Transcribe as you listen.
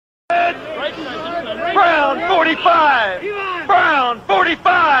45. Brown, 45.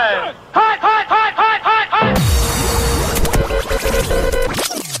 Hot, hot, hot, hot, hot,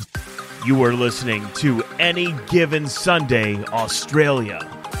 hot. You are listening to Any Given Sunday, Australia.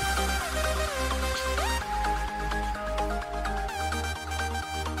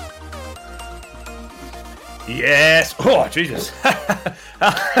 Yes. Oh, Jesus.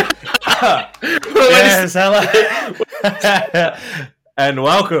 Yes, hello. And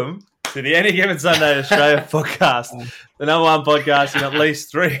welcome to the Any Given Sunday Australia podcast, the number one podcast in at least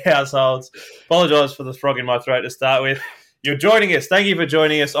 3 households. Apologise for the frog in my throat to start with. You're joining us. Thank you for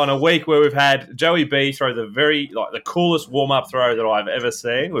joining us on a week where we've had Joey B throw the coolest warm-up throw that I've ever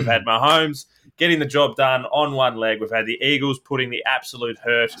seen. We've had Mahomes getting the job done on one leg. We've had the Eagles putting the absolute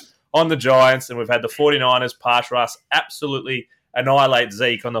hurt on the Giants, and we've had the 49ers pass rush absolutely annihilate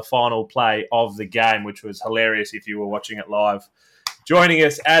Zeke on the final play of the game, which was hilarious if you were watching it live. Joining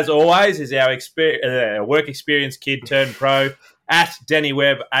us, as always, is our work experience kid turned pro at Denny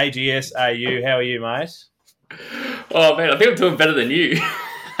Webb, AGS AU. How are you, mate? Oh, man, I think I'm doing better than you.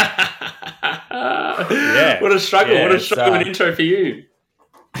 Yeah. What a struggle. What a struggle of an intro for you.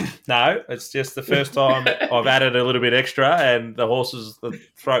 No, it's just the first time I've added a little bit extra, and the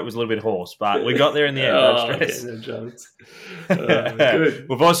throat was a little bit hoarse, but we got there in the end. No stress. Okay, no jokes. Good.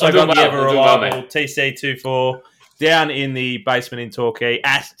 We've also got the ever reliable TC24 down in the basement in Torquay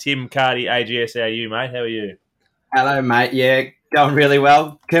at Tim Cardy AGS AU, mate. How are you? Hello, mate. Yeah, going really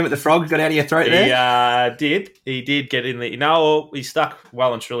well. Kermit the Frog got out of your throat there? He did get in the... No, he's stuck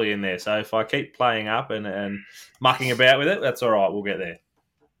well and truly in there. So if I keep playing up and mucking about with it, that's all right. We'll get there.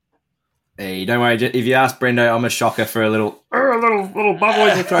 Hey, don't worry. If you ask Brendo, I'm a shocker for a little bubble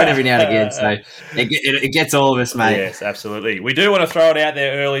in the throat every now and again. So it gets all of us, mate. Yes, absolutely. We do want to throw it out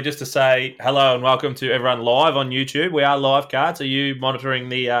there early just to say hello and welcome to everyone live on YouTube. We are live, Cards. Are you monitoring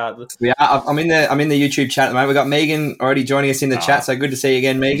the? We are. I'm in the YouTube chat at the moment. We've got Megan already joining us in the chat. So good to see you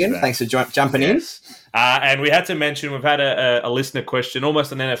again, Megan. Thanks for jumping in. And we had to mention we've had a listener question,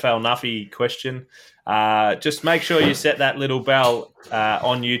 almost an NFL Nuffy question. Just make sure you set that little bell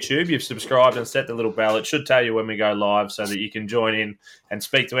on YouTube. You've subscribed and set the little bell. It should tell you when we go live so that you can join in and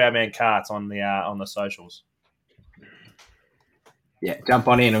speak to our man Carts on the socials. Yeah, jump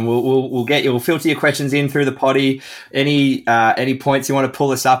on in and we'll filter your questions in through the potty. Any points you want to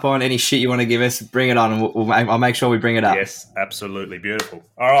pull us up on, any shit you want to give us, bring it on, and I'll make sure we bring it up. Yes, absolutely, beautiful.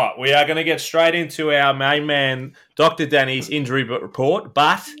 All right, we are going to get straight into our main man, Dr. Danny's injury report,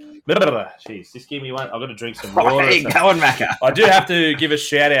 but. Jeez, just give me one. I've got to drink some water. Hey, go on, Macca. I do have to give a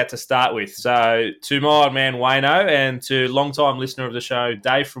shout out to start with. So to my old man Wayno and to long-time listener of the show,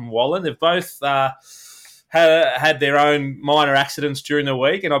 Dave from Wallen. They've both had their own minor accidents during the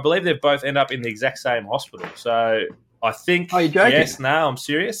week, and I believe they've both ended up in the exact same hospital. So I think... Are you joking? Yes, no, I'm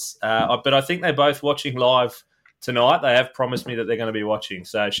serious. But I think they're both watching live tonight. They have promised me that they're going to be watching.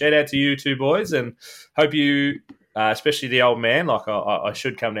 So shout out to you two boys, and hope you... especially the old man, I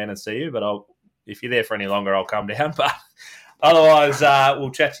should come down and see you, but if you're there for any longer, I'll come down. But otherwise,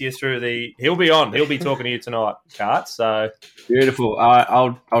 we'll chat to you through he'll be on. He'll be talking to you tonight, Cart. So beautiful.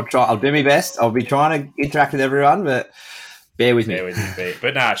 I'll try. I'll do my best. I'll be trying to interact with everyone, but bear with me.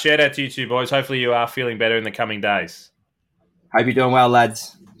 But shout out to you two boys. Hopefully you are feeling better in the coming days. Hope you're doing well,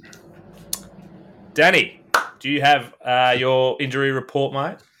 lads. Danny, do you have your injury report,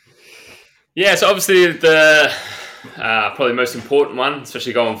 mate? Yeah, so obviously the probably most important one,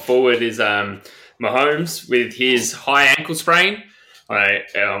 especially going forward, is Mahomes with his high ankle sprain.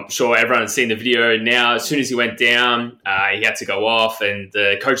 I'm sure everyone has seen the video now. As soon as he went down, he had to go off, and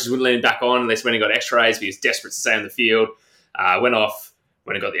the coaches wouldn't let him back on unless when he got x-rays, but he was desperate to stay on the field. Went off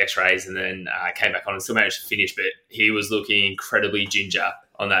when he got the x-rays, and then came back on and still managed to finish, but he was looking incredibly ginger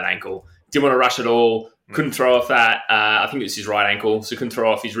on that ankle. Didn't want to rush at all. Couldn't throw off that. I think it was his right ankle, so couldn't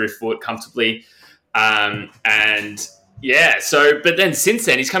throw off his rear foot comfortably. But then since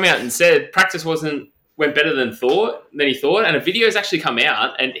then, he's come out and said practice went better than he thought, and a video's actually come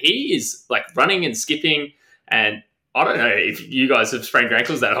out, and he is like running and skipping. And I don't know if you guys have sprained your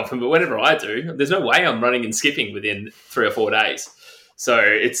ankles that often, but whenever I do, there's no way I'm running and skipping within 3 or 4 days. So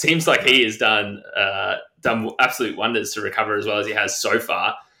it seems like he has done absolute wonders to recover as well as he has so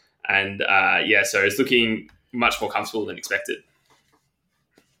far. And, so it's looking much more comfortable than expected.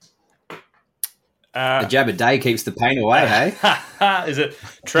 A jab a day keeps the pain away, hey? Is it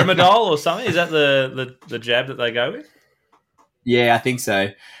Tremadol or something? Is that the jab that they go with? Yeah, I think so.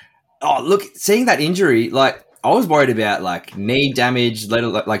 Oh, look, seeing that injury, I was worried about, knee damage,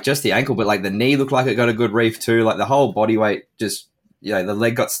 just the ankle, but, the knee looked like it got a good reef too. The whole body weight just, the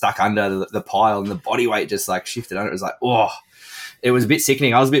leg got stuck under the pile and the body weight just, shifted under. It was it was a bit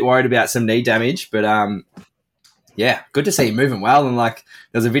sickening. I was a bit worried about some knee damage, but yeah, good to see him moving well. And like,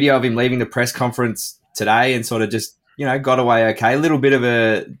 there's a video of him leaving the press conference today and sort of just, got away okay. A little bit of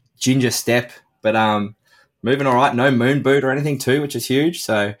a ginger step, but moving all right. No moon boot or anything too, which is huge.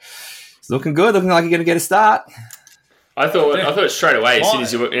 So it's looking good. Looking like you're going to get a start. I thought straight away as soon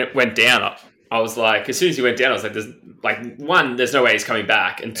as he went down, I was like, as soon as he went down, I was like, one, there's no way he's coming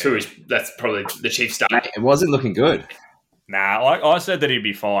back, and two, that's probably the Chiefs start. It wasn't looking good. Nah, I said that he'd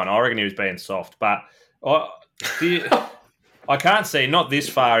be fine. I reckon he was being soft, but I can't see, not this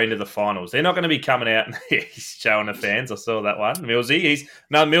far into the finals. They're not going to be coming out and he's showing the fans. I saw that one. Millsy,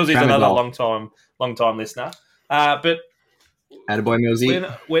 Millsy's another long time listener. But attaboy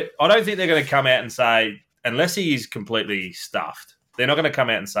Millsy. I don't think they're going to come out and say, unless he is completely stuffed, they're not going to come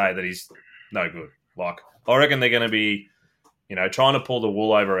out and say that he's no good. Like, I reckon they're going to be, trying to pull the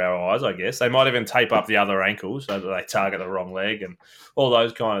wool over our eyes, I guess. They might even tape up the other ankles so that they target the wrong leg and all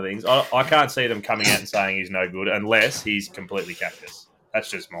those kind of things. I can't see them coming out and saying he's no good unless he's completely cactus. That's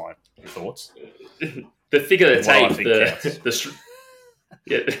just my thoughts. The thicker the tape, the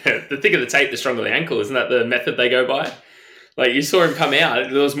thicker the tape, the stronger the ankle. Isn't that the method they go by? Like, you saw him come out,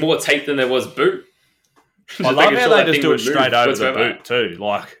 there was more tape than there was boot. I love how they just do it straight over the boot too.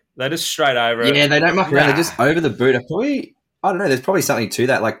 Like, they just straight over it. Yeah, they don't muck around. They're just over the boot. I don't know. There's probably something to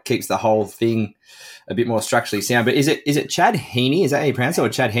that. Like, keeps the whole thing a bit more structurally sound. But is it Chad Henne? Is that how you pronounce it, or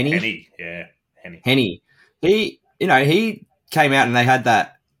Chad Henne? Henne, yeah, Henne. He came out and they had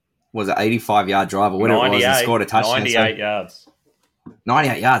that, was it 85-yard drive or whatever it was, and scored a touchdown. 98 yards.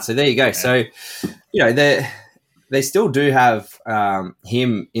 98 yards. So there you go. Yeah. So, they still do have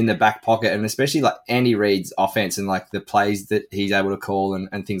him in the back pocket, and especially like Andy Reid's offense and like the plays that he's able to call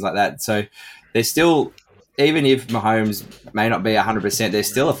and things like that. So they're still, even if Mahomes may not be 100%, they're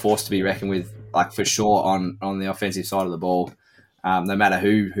still a force to be reckoned with, like, for sure on the offensive side of the ball, no matter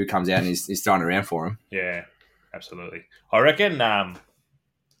who comes out and is throwing around for him. Yeah, absolutely. I reckon,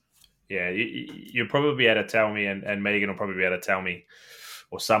 you'll probably be able to tell me, and Megan will probably be able to tell me,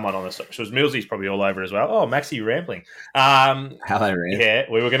 or someone on the socials. Millsy's probably all over as well. Oh, Maxie rambling. Hello, Rand. Yeah,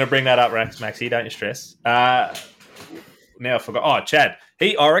 we were going to bring that up, Maxie. Don't you stress. Now I forgot. Oh, Chad.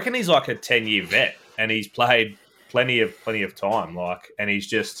 I reckon he's like a 10-year vet, and he's played plenty of time. Like, and he's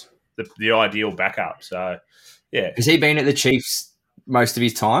just the ideal backup. So, yeah. Has he been at the Chiefs most of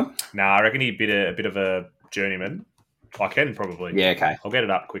his time? No, I reckon he'd be a bit of a journeyman. I can probably. Yeah, okay. I'll get it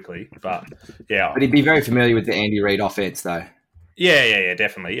up quickly, but yeah. But he'd be very familiar with the Andy Reid offense, though. Yeah,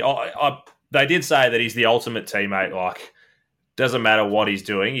 definitely. They did say that he's the ultimate teammate. Like, doesn't matter what he's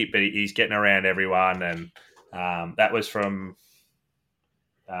doing, but he's getting around everyone. And that was from,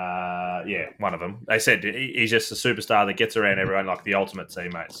 one of them. They said he's just a superstar that gets around everyone, like the ultimate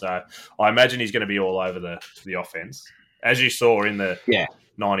teammate. So I imagine he's going to be all over the offense, as you saw in the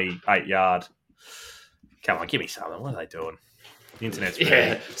 98-yard. Come on, give me something. What are they doing? The internet's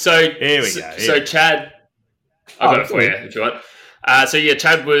bad. So here we go. So Chad, I've got it for you if you want.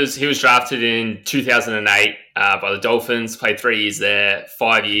 Chad was drafted in 2008 by the Dolphins, played 3 years there,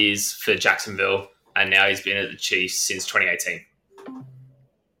 5 years for Jacksonville, and now he's been at the Chiefs since 2018.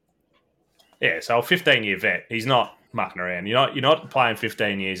 Yeah, so a 15-year vet. He's not mucking around. You're not playing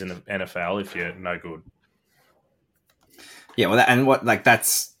 15 years in the NFL if you're no good. Yeah, well,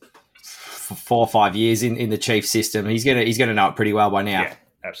 that's 4 or 5 years in the Chiefs system. He's gonna know it pretty well by now. Yeah,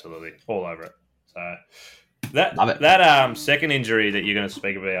 absolutely, all over it. So. That second injury that you're going to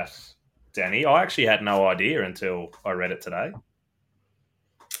speak about, Danny, I actually had no idea until I read it today.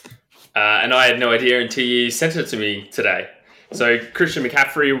 And I had no idea until you sent it to me today. So Christian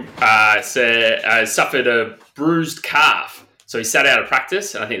McCaffrey suffered a bruised calf. So he sat out of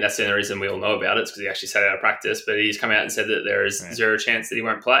practice, and I think that's the only reason we all know about it, is because he actually sat out of practice. But he's come out and said that there is zero chance that he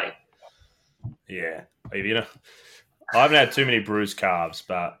won't play. Yeah. I haven't had too many bruised calves,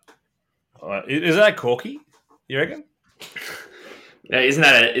 but is that Corky? You reckon? Yeah, isn't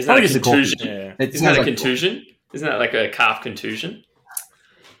that a contusion? Yeah. Isn't that a contusion? Isn't that like a calf contusion?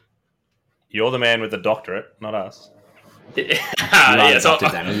 You're the man with the doctorate, not us. I think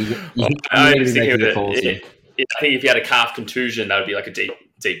if you had a calf contusion, that would be like a deep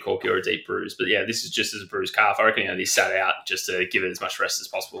corky or a deep bruise. But yeah, this is just as a bruised calf. I reckon he sat out just to give it as much rest as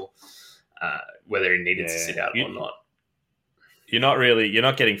possible, whether he needed to sit out or not. You're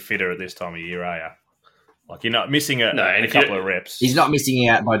not getting fitter at this time of year, are you? Like, you're not missing a couple of reps. He's not missing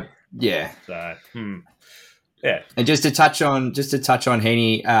out, but yeah. So, yeah. And just to touch on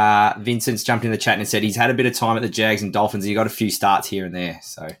Henne, Vincent's jumped in the chat and said he's had a bit of time at the Jags and Dolphins. He got a few starts here and there.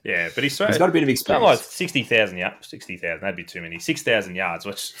 So yeah, but he's got a bit of experience. Like 60,000 yards. 60,000. That'd be too many. 6,000 yards,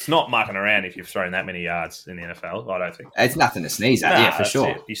 which it's not mucking around if you've thrown that many yards in the NFL. I don't think it's nothing to sneeze at. Yeah, for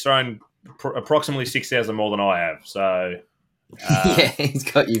sure. He's thrown approximately 6,000 more than I have. So yeah, he's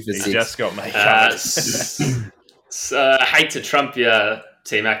got you for he's 6. just got me covered. I hate to trump your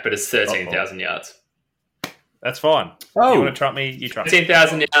TMAC, but it's 13,000 yards. That's fine. Oh. You want to trump me? You trump me.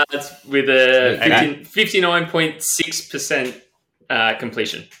 10,000 yards with a Okay. 59.6%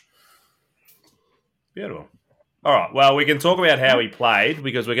 completion. Beautiful. All right. Well, we can talk about how he played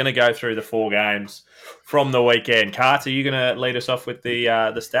because we're going to go through the 4 games from the weekend. Cart, are you going to lead us off with the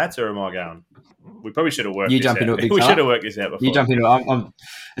stats, or am I going? We probably should have worked. You this jump out. into it, big We fella. should have worked this out before. You jump into it.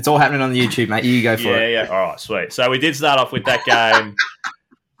 It's all happening on the YouTube, mate. You go for it. Yeah. All right. Sweet. So we did start off with that game.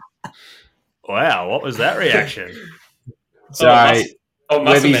 Wow. What was that reaction? Sorry, muscle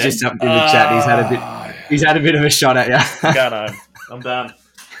Webby's man. just jumped in the chat. He's had a bit of a shot at you. Going home. I'm done.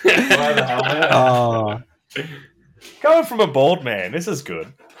 Where the hell, man? Oh, Coming from a bald man, this is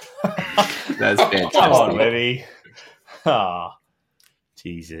good. that's fantastic. Come on, Webby. Ah,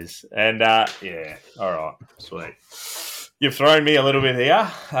 Jesus. And yeah, all right, sweet. You've thrown me a little bit here.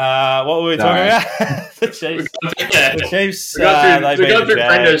 What were we talking about? The Chiefs. The Chiefs. We got They through beat the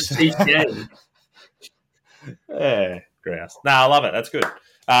Brendo's Jags. Chiefs game. Yeah, grouse. No, I love it. That's good.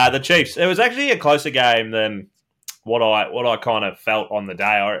 The Chiefs. It was actually a closer game than what I kind of felt on the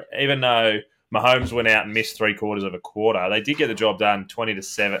day. Even though Mahomes went out and missed 3/4 of a quarter, they did get the job done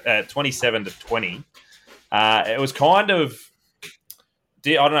 27 to 20. It was kind of.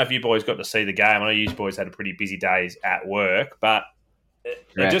 I don't know if you boys got to see the game. I know you boys had a pretty busy days at work, but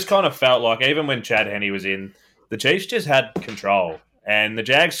it just kind of felt like even when Chad Henne was in, the Chiefs just had control. And the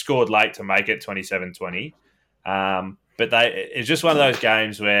Jags scored late to make it 27-20. But it's just one of those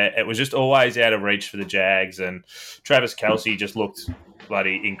games where it was just always out of reach for the Jags. And Travis Kelce just looked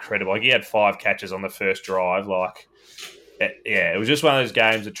bloody incredible. Like he had 5 catches on the first drive. It was just one of those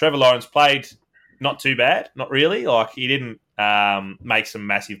games that Trevor Lawrence played not too bad, not really. Like he didn't make some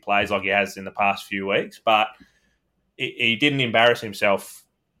massive plays like he has in the past few weeks, but he didn't embarrass himself,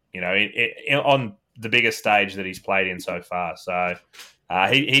 on the biggest stage that he's played in so far. So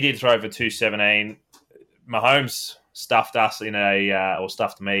he did throw for 217. Mahomes stuffed us or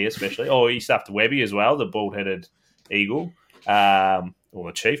stuffed me especially. Or he stuffed Webby as well, the bald-headed eagle, or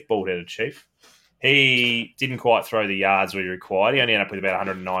the chief, bald-headed chief. He didn't quite throw the yards we required. He only ended up with about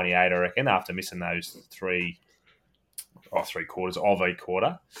 198, I reckon, after missing those 3/4 of a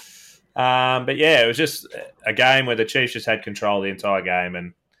quarter. But yeah, it was just a game where the Chiefs just had control of the entire game.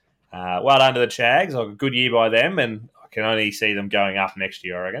 And well done to the Jags. Like a good year by them, and I can only see them going up next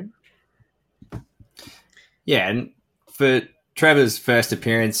year, I reckon. Yeah, and for Trevor's first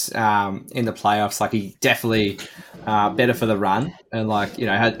appearance in the playoffs, like he definitely better for the run, and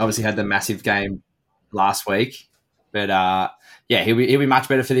obviously had the massive game last week, but he'll be much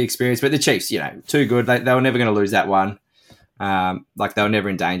better for the experience. But the Chiefs, too good. They were never going to lose that one. They were never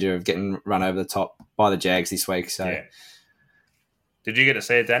in danger of getting run over the top by the Jags this week. So, yeah. Did you get to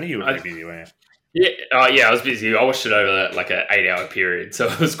see it, Danny? You were pretty busy, weren't you? Yeah, I was busy. I watched it over an 8-hour period, so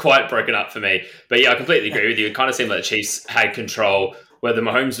it was quite broken up for me. But yeah, I completely agree with you. It kind of seemed like the Chiefs had control, whether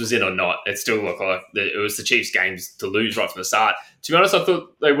Mahomes was in or not. It still looked like it was the Chiefs' games to lose right from the start. To be honest, I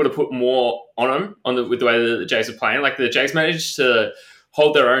thought they would have put more on them with the way that the Jags were playing. Like the Jags managed to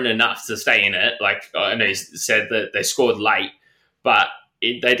hold their own enough to stay in it. Like I know you said that they scored late, but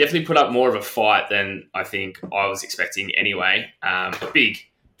they definitely put up more of a fight than I think I was expecting anyway. A big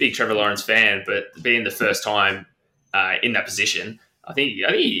Trevor Lawrence fan, but being the first time in that position, I think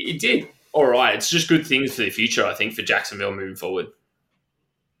he did all right. It's just good things for the future, I think, for Jacksonville moving forward.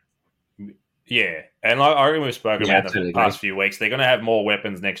 Yeah, and I reckon we've spoken about them the past few weeks. They're going to have more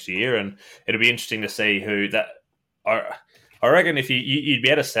weapons next year, and it'll be interesting to see who that. I reckon if you'd be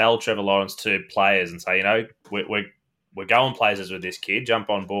able to sell Trevor Lawrence to players and say, we're going places with this kid, jump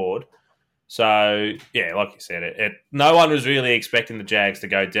on board. So yeah, like you said, no one was really expecting the Jags to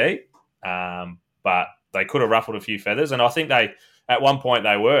go deep, but they could have ruffled a few feathers, and I think at one point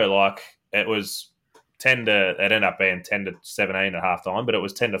they were it was. It ended up being 10-17 at halftime, but it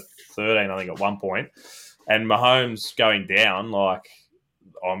was 10-13, I think, at one point. And Mahomes going down, I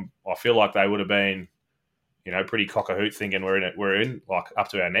feel like they would have been, pretty cock-a-hoot thinking we're in up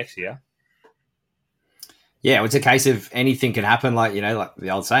to our necks here. Yeah, it's a case of anything can happen, like the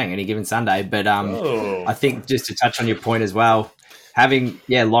old saying, any given Sunday. But I think just to touch on your point as well, having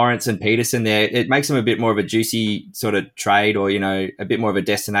Lawrence and Peterson there, it makes them a bit more of a juicy sort of trade, or a bit more of a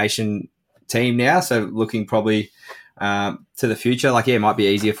destination team now. So looking probably to the future, it might be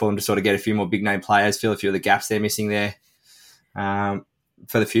easier for them to sort of get a few more big name players, fill a few of the gaps they're missing there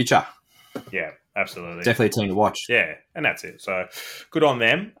for the future. Yeah, absolutely. Definitely a team to watch. Yeah, and that's it. So good on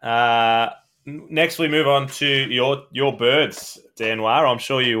them. next we move on to your birds, Danwah. I'm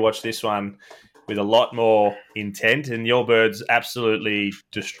sure you watched this one with a lot more intent, and your birds absolutely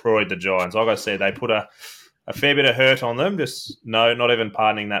destroyed the Giants. Like I said, they put a fair bit of hurt on them. Not even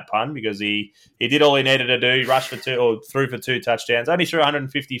pardoning that pun, because he did all he needed to do. He rushed for two or threw for 2 touchdowns. Only threw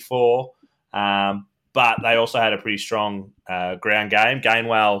 154, but they also had a pretty strong ground game.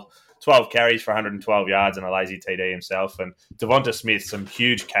 Gainwell, 12 carries for 112 yards and a lazy TD himself. And Devonta Smith, some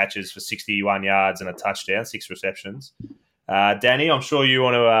huge catches for 61 yards and a touchdown, 6 receptions. Danny, I'm sure you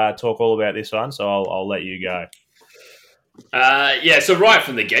want to talk all about this one, so I'll let you go. So right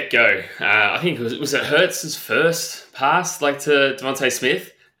from the get-go, I think was it Hurts' first pass to Devonta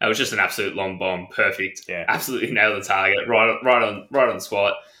Smith? It was just an absolute long bomb, perfect. Yeah, absolutely nailed the target, right on the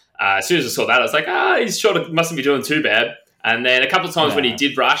spot. As soon as I saw that, I was like, he's sure mustn't be doing too bad. And then a couple of times when he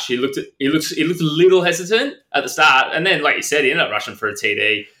did rush, he looked a little hesitant at the start, and then like you said, he ended up rushing for a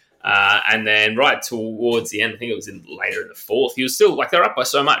TD. And then right towards the end, I think it was later in the fourth, he was still they're up by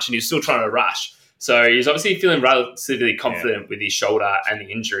so much, and he was still trying to rush. So he's obviously feeling relatively confident with his shoulder and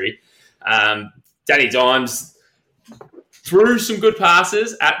the injury. Danny Dimes threw some good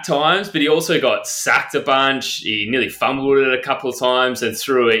passes at times, but he also got sacked a bunch. He nearly fumbled it a couple of times and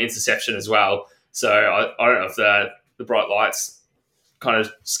threw an interception as well. So I don't know if the bright lights kind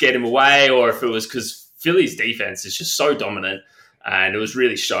of scared him away, or if it was because Philly's defense is just so dominant, and it was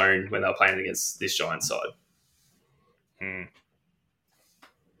really shown when they were playing against this Giants side.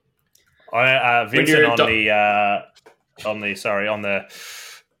 Vincent on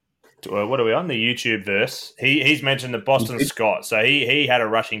what are we on? The YouTube verse. He's mentioned the Boston Scott. So he had a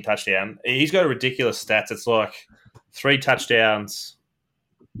rushing touchdown. He's got ridiculous stats. It's like 3 touchdowns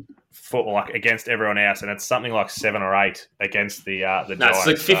for against everyone else, and it's something like 7 or 8 against the Giants.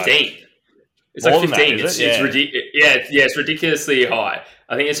 It's like 15. It's like 15. It's ridiculously high.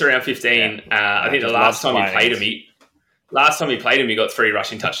 I think it's around 15. I think the last time he played him, he got 3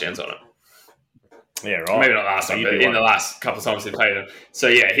 rushing touchdowns on him. Yeah, right. Maybe not last time, but in the last couple of times they played him. So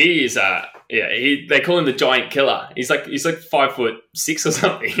yeah, he is. They call him the giant killer. He's like 5'6" or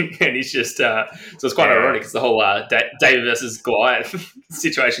something, and he's just. So it's quite ironic. It's the whole David versus Goliath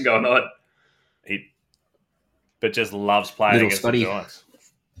situation going on. But just loves playing against the Giants.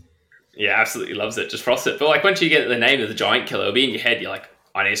 Yeah, absolutely loves it. Just frosts it. But once you get the name of the giant killer, it'll be in your head. You're like,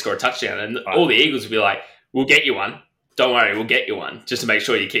 I need to score a touchdown, and all the Eagles will be like, "We'll get you one. Don't worry, we'll get you one, just to make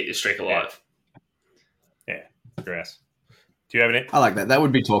sure you keep your streak alive." Grass. Do you have any? I like that. That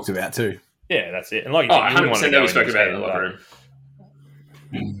would be talked about too. Yeah, that's it. And 100% that we spoke about it in the locker room.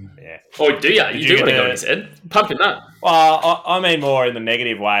 Yeah. Or do you? You do want to go in his head? Pumpkin nut. Well, I mean more in the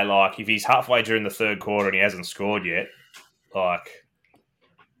negative way. If he's halfway during the third quarter and he hasn't scored yet,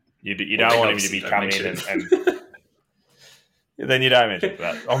 you don't want him to be coming in and then you don't mention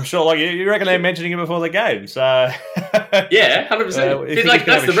that. I'm sure, you reckon they're mentioning it before the game. So yeah, 100%.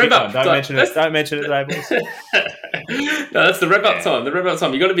 That's the rev up. Don't mention it, today, boys. No, that's the rev up time. The rev up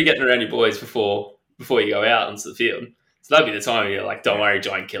time. You got to be getting around your boys before you go out onto the field. So that'd be the time you're like, "Don't worry,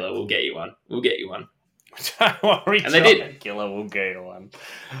 giant killer, we'll get you one. We'll get you one." Don't worry, and they did. Killer, we'll get you one.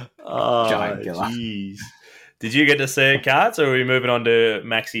 Oh, giant killer. Jeez. Did you get to see it, Carts, or are we moving on to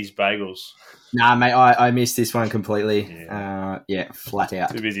Maxie's Bagels? Nah, mate, I missed this one completely. Flat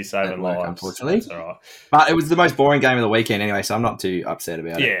out. Too busy saving lives, unfortunately. That's all right. But it was the most boring game of the weekend anyway, so I'm not too upset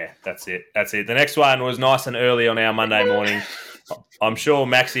about it. Yeah, that's it. The next one was nice and early on our Monday morning. I'm sure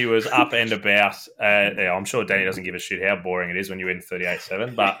Maxie was up and about. I'm sure Danny doesn't give a shit how boring it is when you win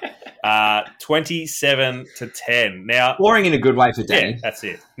 38-7, but 27-10. Now, boring in a good way for Danny. Yeah, that's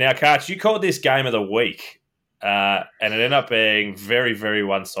it. Now, Karch, you called this game of the week, and it ended up being very, very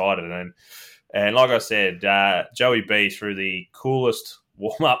one-sided. And like I said, Joey B threw the coolest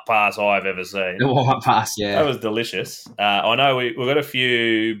warm-up pass I've ever seen. The warm-up pass, yeah. That was delicious. I know we've got a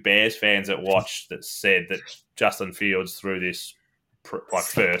few Bears fans that watched that said that Justin Fields threw this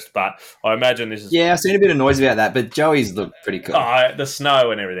first, but I imagine this is... Yeah, I've seen a bit of noise about that, but Joey's looked pretty cool. The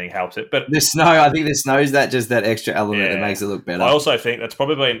snow and everything helps it. But the snow, I think the snow's that extra element that makes it look better. I also think that's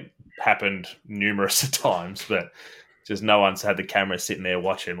probably happened numerous times, but... just no one's had the camera sitting there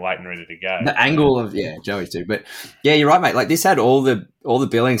watching, waiting, ready to go. The angle of Joey too, but yeah, you're right, mate. This had all the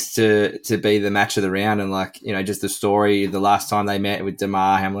billings to be the match of the round, and just the story. The last time they met with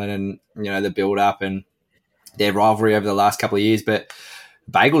Damar Hamlin, and the build up and their rivalry over the last couple of years. But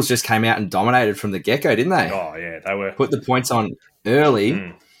Bagels just came out and dominated from the get go, didn't they? Oh yeah, they were put the points on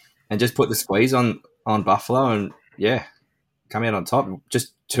early and just put the squeeze on Buffalo, and come out on top.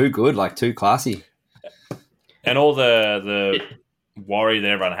 Just too good, too classy. And all the worry that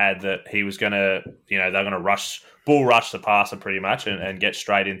everyone had that he was going to, they're going to bull rush the passer pretty much and get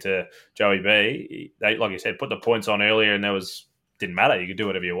straight into Joey B. They, like you said, put the points on earlier and didn't matter. You could do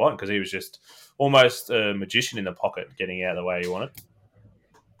whatever you want because he was just almost a magician in the pocket getting out of the way he wanted.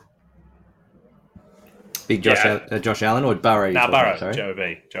 Big Josh Allen or Burrow? No, Burrow. Sorry?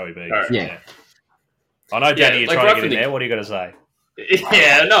 Joey B. Yeah. I know, Danny, you're like trying right to get in from there. What are you going to say?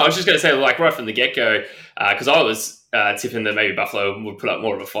 Yeah, no, I was just going to say, like, right from the get-go, because I was tipping that maybe Buffalo would put up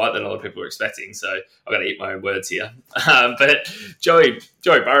more of a fight than a lot of people were expecting, so I've got to eat my own words here. But Joey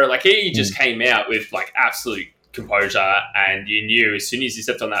Burrow, like, he just came out with, like, absolute composure, and you knew as soon as he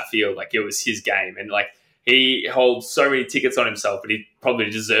stepped on that field, like, it was his game, and, like, he holds so many tickets on himself, but he probably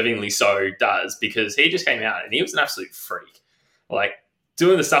deservingly so does, because he just came out, and he was an absolute freak. Like,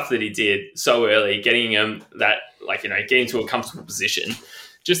 doing the stuff that he did so early, getting him that, like, getting to a comfortable position,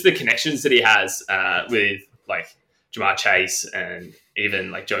 just the connections that he has with, like, Jamar Chase and even,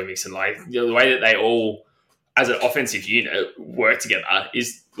 like, Joe Mixon, like, the way that they all, as an offensive unit, work together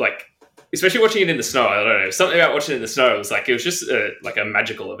is, like, especially watching it in the snow, I don't know, something about watching it in the snow, it was just like a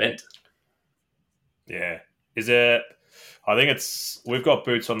magical event. Yeah. I think we've got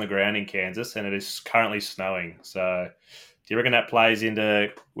boots on the ground in Kansas and it is currently snowing, so... Do you reckon that plays into?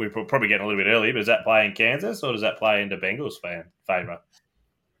 We're probably getting a little bit early, but does that play in Kansas or does that play into Bengals favour?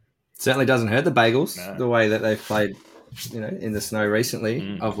 Certainly doesn't hurt the Bagels the way that they've played, in the snow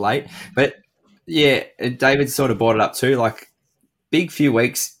recently of late. But yeah, David sort of brought it up too. Like big few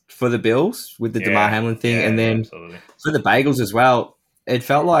weeks for the Bills with the Damar Hamlin thing, and then for the Bagels as well. It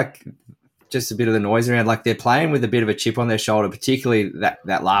felt like just a bit of the noise around. Like they're playing with a bit of a chip on their shoulder, particularly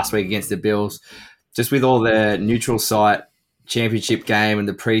that last week against the Bills, just with all the neutral site championship game and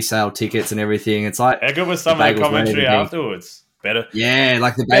the pre-sale tickets and everything. It's like how good was some of the commentary afterwards? Better,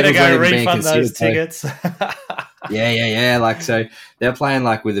 like the better Bagels go refund those tickets. yeah. Like so, they're playing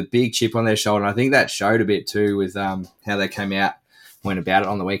like with a big chip on their shoulder. And I think that showed a bit too with how they came out, went about it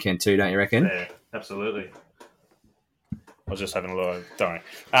on the weekend too. Don't you reckon? Yeah, absolutely. I was just having a look. Don't worry.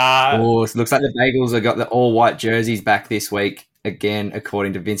 It looks like the Bagels have got the all-white jerseys back this week again,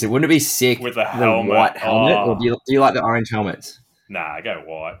 according to Vincent. Wouldn't it be sick with the helmet? White helmet, or do you like the orange helmets? Nah, go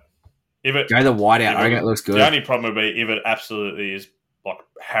white. Go the white out. I reckon it looks good. The only problem would be if it absolutely is like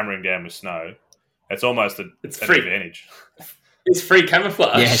hammering down with snow. It's almost an advantage. It's free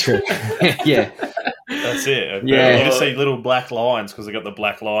camouflage. Yeah, true. Yeah, that's it. Yeah, you just see little black lines because they got the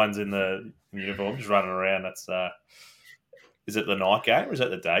black lines in the uniform just running around. That's is it the night game or is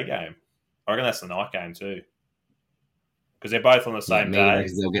it the day game? I reckon that's the night game too. Because they're both on the same day.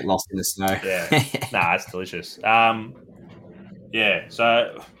 They'll get lost in the snow. Yeah. It's delicious.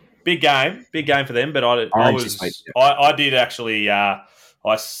 So big game for them. But I did actually. I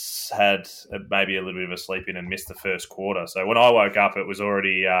had maybe a little bit of a sleep in and missed the first quarter. So when I woke up, it was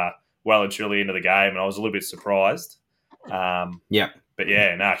already well and truly into the game, and I was a little bit surprised. But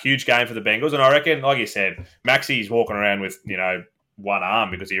huge game for the Bengals, and I reckon, like you said, Maxi's walking around with one arm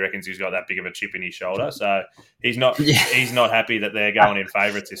because he reckons he's got that big of a chip in his shoulder. So he's not happy that they're going in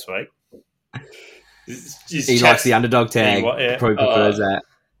favourites this week. He likes the underdog tag. Probably prefers that.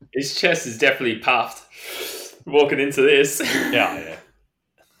 His chest is definitely puffed walking into this. Yeah.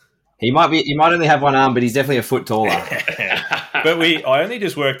 He might only have one arm, but he's definitely a foot taller. But I only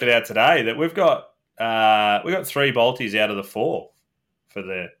just worked it out today that we've got 3 Balties out of the 4 for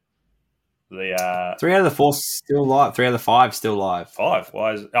the 3 out of the 4 still live. 3 out of the 5 still live. 5?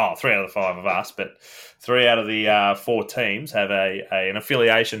 Why is 3 out of the 5 of us, but 3 out of the 4 teams have an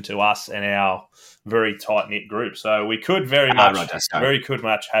affiliation to us and our very tight knit group. So we could very much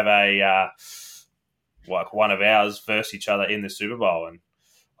have a one of ours versus each other in the Super Bowl, and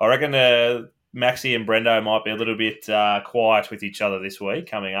I reckon Maxi and Brendo might be a little bit quiet with each other this week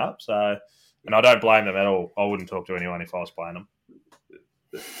coming up. So, and I don't blame them at all. I wouldn't talk to anyone if I was playing them.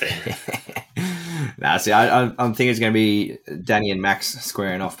 I think it's going to be Danny and Max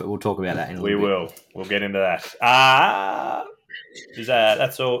squaring off, but we'll talk about that in a little bit. We will. We'll get into that.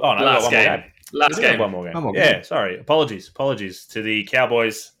 That's all? Oh, no, Last game. One more game. Yeah, sorry. Apologies to the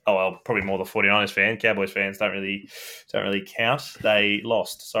Cowboys. Oh, well, probably more the 49ers fan. Cowboys fans don't really count. They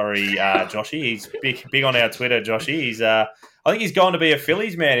lost. Sorry, Joshy. He's big on our Twitter, Joshy. I think he's gone to be a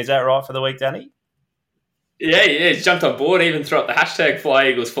Phillies man. Is that right for the week, Danny? Yeah, he's jumped on board, even threw up the hashtag Fly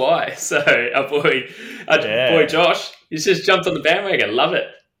Eagles Fly. So our boy Josh, he's just jumped on the bandwagon. Love it.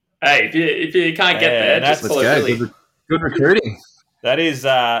 Hey, if you can't get there, just follow Philly. Good recruiting. That is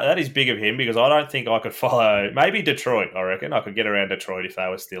big of him because I don't think I could follow maybe Detroit. I reckon I could get around Detroit if they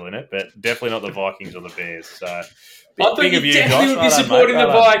were still in it, but definitely not the Vikings or the Bears. So I thought Big you of you, definitely Josh. would be Well done, supporting mate. the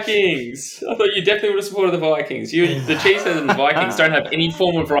Well done. Vikings. I thought you definitely would have supported the Vikings. The Cheeseheads and the Vikings don't have any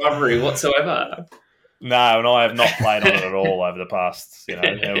form of rivalry whatsoever. No, and I have not played on it at all over the past,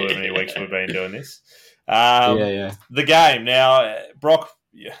 however many weeks we've been doing this. Yeah. The game now, Brock.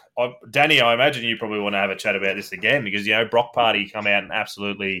 Danny, I imagine you probably want to have a chat about this again because Brock Party come out and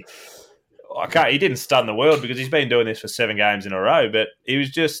absolutely. He didn't stun the world because he's been doing this for 7 games in a row, but he was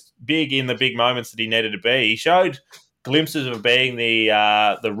just big in the big moments that he needed to be. He showed glimpses of being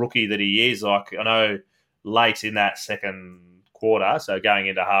the rookie that he is. Like, I know late in that second quarter, so going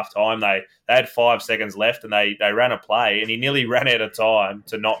into halftime, they had 5 seconds left and they ran a play and he nearly ran out of time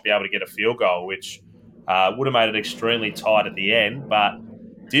to not be able to get a field goal, which would have made it extremely tight at the end, but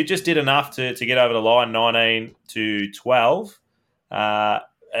just did enough to get over the line 19-12.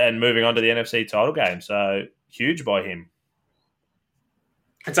 And moving on to the NFC title game. So huge by him.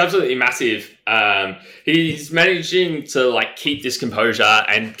 It's absolutely massive. He's managing to keep this composure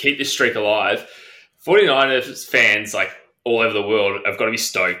and keep this streak alive. 49ers fans all over the world have got to be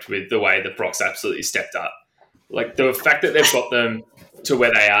stoked with the way that Brock's absolutely stepped up. The fact that they've got them to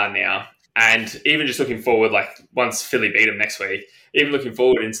where they are now, and even just looking forward, once Philly beat them next week, even looking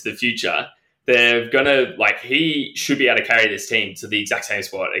forward into the future, they're going to, he should be able to carry this team to the exact same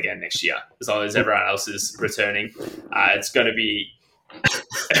spot again next year, as long as everyone else is returning. It's going to be...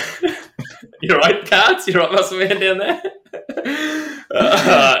 You're right, Cards? You're right, muscle man down there?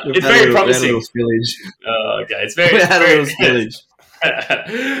 It's very promising. Okay, it's very spillage. Is that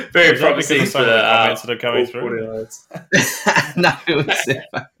Very because promising of some of the comments that are coming through? No, it was,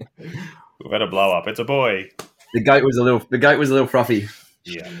 We've had a blow up. It's a boy. the goat was a little frothy.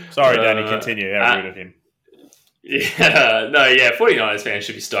 Yeah. Sorry, Danny, continue. How rude of him. 49ers fans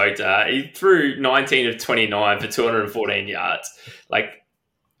should be stoked. He threw 19 of 29 for 214 yards.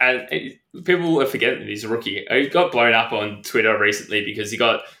 And people are forgetting that he's a rookie. He got blown up on Twitter recently because he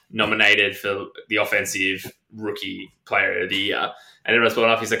got nominated for the Offensive Rookie Player of the Year. And everyone's blown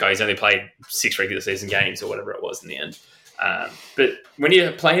up. He's like, he's only played 6 regular season games or whatever it was in the end. But when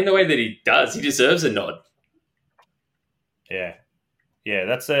you're playing the way that he does, he deserves a nod. Yeah. Yeah,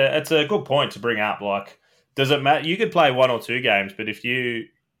 that's a good point to bring up. Does it matter? You could play 1 or 2 games, but if you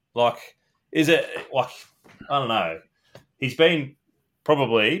is it I don't know. He's been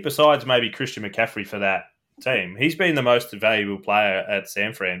probably, besides maybe Christian McCaffrey for that team, he's been the most valuable player at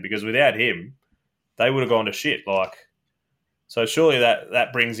San Fran because without him, they would have gone to shit. So surely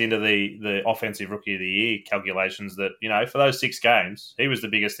that brings into the offensive rookie of the year calculations that for those 6 games, he was the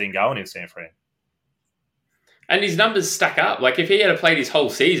biggest thing going in San Fran. And his numbers stack up. If he had played his whole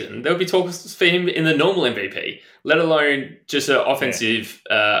season, there would be talks for him in the normal MVP, let alone just an offensive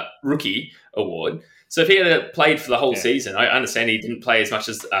rookie award. So if he had played for the whole season, I understand he didn't play as much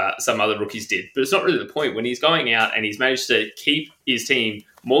as some other rookies did, but it's not really the point. When he's going out and he's managed to keep his team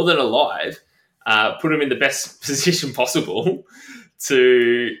more than alive, put him in the best position possible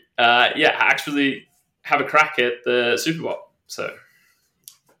to, actually have a crack at the Super Bowl. So...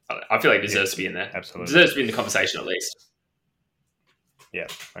 I feel like he deserves to be in there. Absolutely. Deserves to be in the conversation at least. Yeah,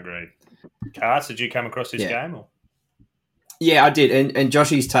 agreed. Carts, did you come across this game? Or? Yeah, I did. And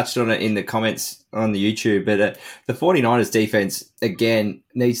Joshy's touched on it in the comments on the YouTube, but the 49ers defense, again,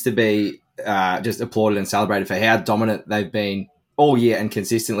 needs to be just applauded and celebrated for how dominant they've been all year and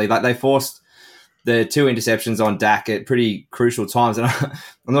consistently. They forced the 2 interceptions on Dak at pretty crucial times. And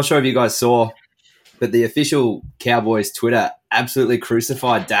I'm not sure if you guys saw, but the official Cowboys Twitter absolutely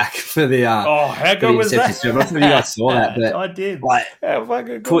crucified Dak for the how good was that? I'm not sure if you guys saw that, but I did.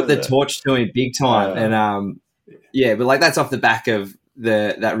 Put the torch to him big time, and but that's off the back of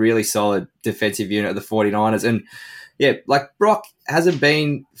that really solid defensive unit of the 49ers, and Brock hasn't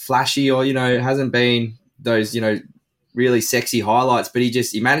been flashy or hasn't been those really sexy highlights, but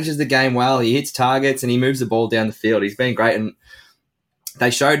he manages the game well. He hits targets and he moves the ball down the field. He's been great, and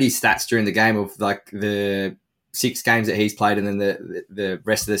they showed his stats during the game of the 6 games that he's played and then the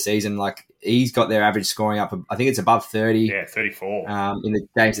rest of the season. He's got their average scoring up. I think it's above 30. Yeah, 34. In the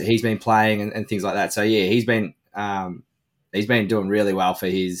games that he's been playing and things like that. So yeah, he's been doing really well for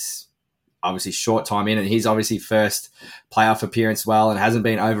his obviously short time in, and his obviously first playoff appearance and hasn't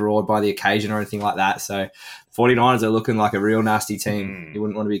been overawed by the occasion or anything like that. So 49ers are looking like a real nasty team. You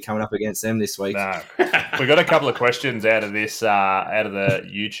wouldn't want to be coming up against them this week. No. We got a couple of questions out of this, out of the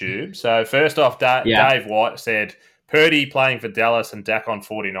YouTube. So first off, Dave White said, Purdy playing for Dallas and Dak on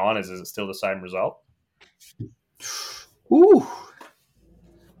 49ers, is it still the same result? Ooh.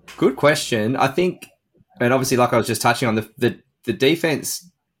 Good question. I think, and obviously like I was just touching on, the defense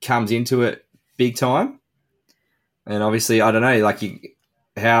comes into it big time. And obviously, I don't know,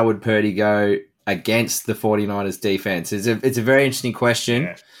 how would Purdy go against the 49ers defense? It's a very interesting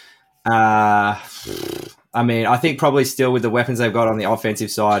question. Yeah. I mean, I think probably still with the weapons they've got on the offensive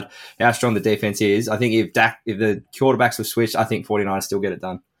side, how strong the defense is. I think if the quarterbacks were switched, I think 49ers still get it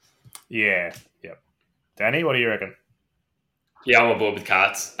done. Yeah. Yep. Danny, what do you reckon? Yeah, I'm on board with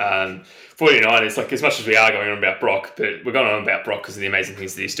Carts. 49ers, like, as much as we are going on about Brock, but we're going on about Brock because of the amazing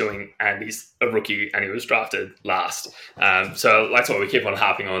things that he's doing, and he's a rookie and he was drafted last. So that's why we keep on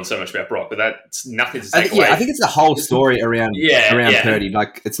harping on so much about Brock, but that's nothing to take away. I think it's the whole story around Purdy.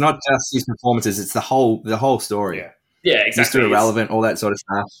 Like, it's not just his performances; it's the whole story. Yeah, exactly. Mr. Irrelevant, all that sort of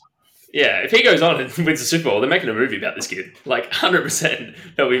stuff. Yeah, if he goes on and wins the Super Bowl, they're making a movie about this kid. Like,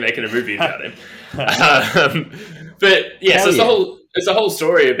 100% they'll be making a movie about him. But yeah, it's the whole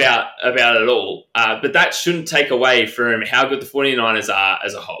story about it all. But that shouldn't take away from how good the 49ers are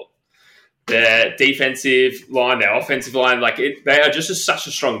as a whole. Their defensive line, their offensive line, they are just such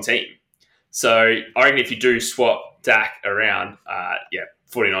a strong team. So I reckon if you do swap Dak around,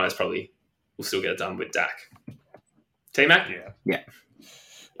 49ers probably will still get it done with Dak. TMAC? Yeah.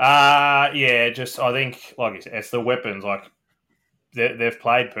 I think, like you said, it's the weapons. Like, they've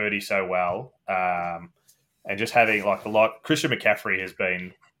played Purdy so well. And just having, like Christian McCaffrey has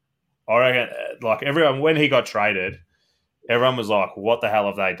been, I reckon, like, everyone, when he got traded, everyone was like, what the hell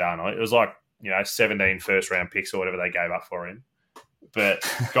have they done? It was like, 17 first-round picks or whatever they gave up for him. But,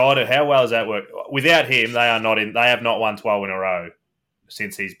 God, how well has that worked? Without him, they have not won 12 in a row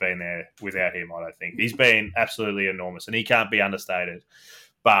since he's been there without him, I don't think. He's been absolutely enormous, and he can't be understated.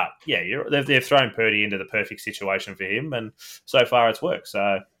 But, yeah, they've thrown Purdy into the perfect situation for him, and so far it's worked.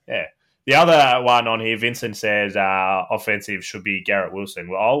 So, yeah. The other one on here, Vincent says offensive should be Garrett Wilson.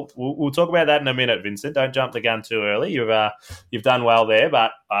 Well, we'll talk about that in a minute, Vincent. Don't jump the gun too early. You've done well there,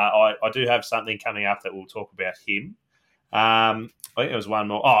 but I do have something coming up that we'll talk about him. I think there was one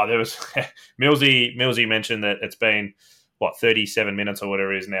more. Oh, there was Millsy mentioned that it's been, 37 minutes or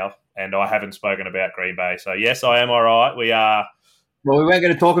whatever it is now, and I haven't spoken about Green Bay. So, yes, I am all right. We are... Well, we weren't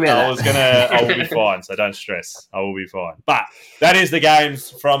going to talk about that. I will be fine, so don't stress. I will be fine. But that is the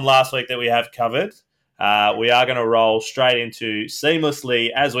games from last week that we have covered. We are going to roll straight into seamlessly,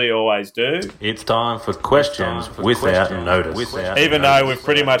 as we always do. It's time for questions without notice. Even though we've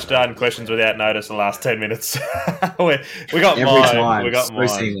pretty much done questions without notice in the last 10 minutes. we got mine. We got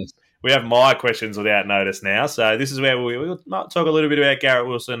mine. We have my questions without notice now. So this is where we'll talk a little bit about Garrett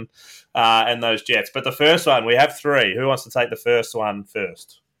Wilson and those Jets. But the first one, we have three. Who wants to take the first one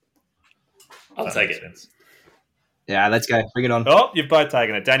first? I'll take it. Yeah, let's go. Bring it on. Oh, you've both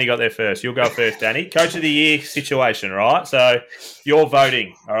taken it. Danny got there first. You'll go first, Danny. Coach of the Year situation, right? So you're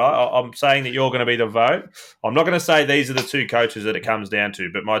voting, all right? I'm saying that you're going to be the vote. I'm not going to say these are the two coaches that it comes down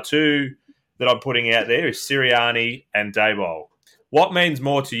to, but my two that I'm putting out there is Sirianni and Daboll. What means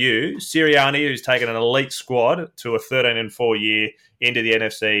more to you, Sirianni, who's taken an elite squad to a 13-4 year into the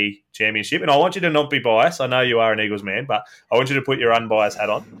NFC Championship? And I want you to not be biased. I know you are an Eagles man, but I want you to put your unbiased hat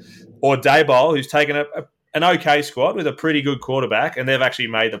on. Or Daboll, who's taken an okay squad with a pretty good quarterback, and they've actually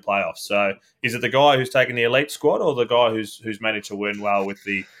made the playoffs. So, is it the guy who's taken the elite squad, or the guy who's managed to win well with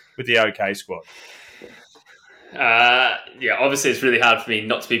the okay squad? Obviously, it's really hard for me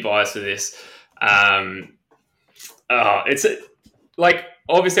not to be biased with this.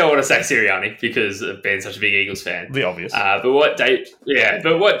 Obviously, I want to say Sirianni because of being such a big Eagles fan. The obvious. But what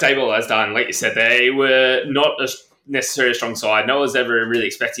Daboll has done, like you said, they were not necessarily a strong side. No one was ever really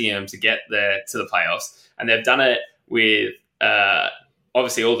expecting them to get there to the playoffs, and they've done it with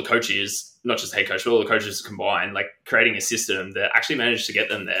obviously all the coaches, not just the head coach, but all the coaches combined, like creating a system that actually managed to get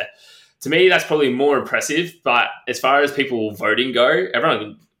them there. To me, that's probably more impressive. But as far as people voting go,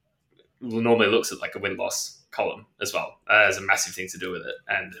 everyone normally looks at like a win-loss column as well. Has a massive thing to do with it,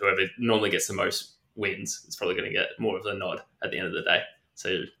 and whoever normally gets the most wins is probably going to get more of the nod at the end of the day. So,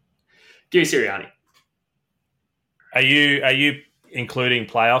 give me Sirianni. Are you including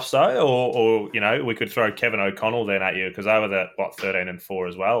playoffs though, or we could throw Kevin O'Connell then at you because they were 13-4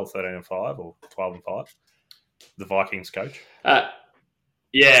 as well, 13-5 or 12-5. The Vikings coach.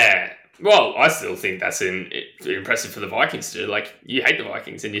 Yeah. Well, I still think that's impressive for the Vikings to do. Like, you hate the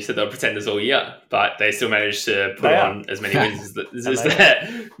Vikings, and you said they'll pretenders all year, but they still managed to put on as many wins as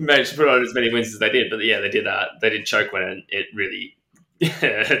managed to put on as many wins as they did. But yeah, they did that. They did choke when it really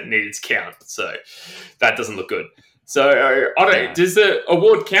needed to count. So that doesn't look good. So I don't know. Does the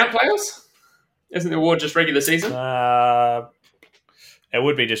award count playoffs? Isn't the award just regular season? It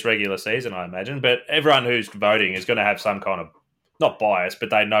would be just regular season, I imagine. But everyone who's voting is going to have some kind of, not bias,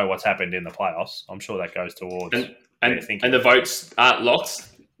 but they know what's happened in the playoffs. I'm sure that goes towards and the votes aren't locked.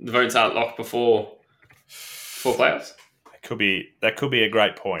 The votes aren't locked before playoffs. could be a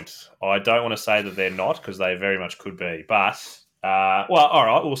great point. I don't want to say that they're not because they very much could be. But, well, all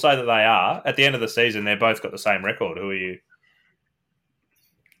right, we'll say that they are. At the end of the season, they've both got the same record. Who are you?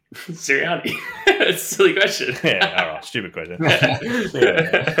 Sirianni. It's a silly question. Yeah, all right. Stupid question.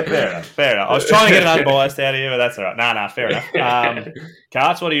 Fair enough. I was trying to get an unbiased out of you, but that's all right. Nah, fair enough.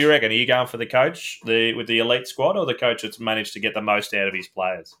 Karts, what do you reckon? Are you going for the coach with the elite squad or the coach that's managed to get the most out of his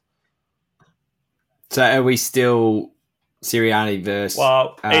players? So are we still Sirianni versus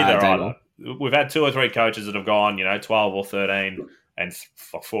either. Danwah? We've had 2 or 3 coaches that have gone, 12 or 13 and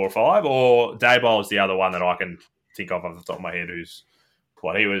 4 or 5, or Dayball is the other one that I can think of off the top of my head who's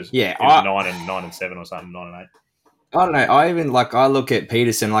he was 9 and 7 or something, 9 and 8. I don't know. I look at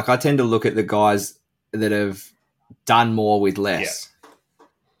Peterson, I tend to look at the guys that have done more with less,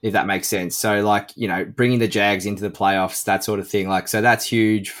 if that makes sense. So, bringing the Jags into the playoffs, that sort of thing. So that's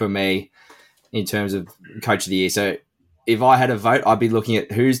huge for me in terms of coach of the year. So if I had a vote, I'd be looking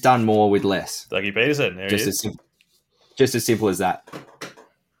at who's done more with less. Dougie Peterson, just as simple as that.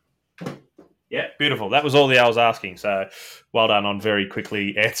 Yeah, beautiful. That was all I was asking. So well done on very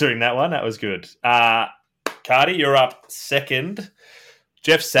quickly answering that one. That was good. Cardi, you're up second.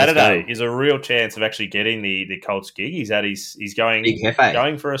 Jeff Saturday is a real chance of actually getting the Colts gig. He's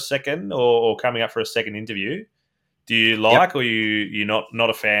going for a second or coming up for a second interview. Do you like or you're not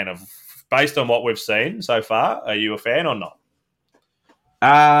a fan of? Based on what we've seen so far, are you a fan or not?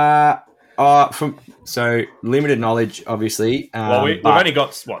 So limited knowledge, obviously. We've only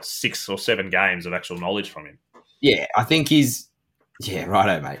got 6 or 7 games of actual knowledge from him. Yeah, I think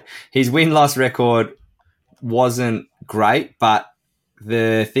righto, mate. His win-loss record wasn't great, but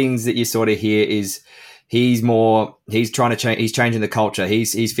the things that you sort of hear is he's trying to change. He's changing the culture.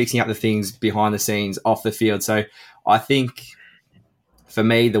 He's fixing up the things behind the scenes, off the field. So I think for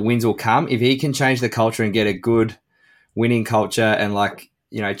me, the wins will come if he can change the culture and get a good winning culture and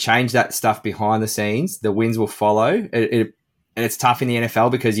change that stuff behind the scenes. The wins will follow. And it's tough in the NFL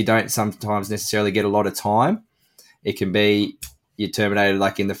because you don't sometimes necessarily get a lot of time. It can be you're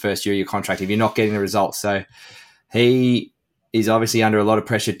terminated in the first year of your contract if you're not getting the results. So he is obviously under a lot of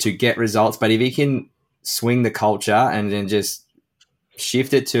pressure to get results. But if he can swing the culture and then just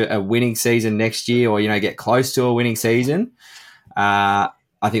shift it to a winning season next year, or get close to a winning season, I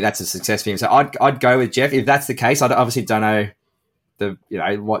think that's a success for him. So I'd go with Jeff if that's the case. I obviously don't know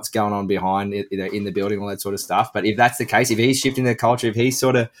what's going on behind in the building, all that sort of stuff. But if that's the case, if he's shifting the culture, if he's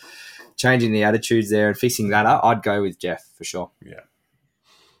sort of changing the attitudes there and fixing that up, I'd go with Jeff for sure. Yeah.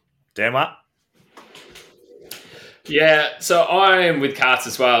 Danwah? Yeah, so I'm with Karts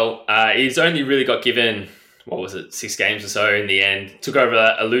as well. He's only really got given, 6 games or so in the end. Took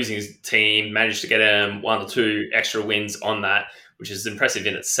over a losing team, managed to get him 1 or 2 extra wins on that, which is impressive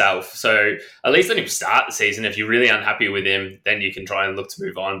in itself. So at least let him start the season. If you're really unhappy with him, then you can try and look to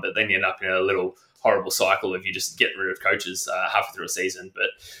move on. But then you end up in a little horrible cycle if you just get rid of coaches halfway through a season.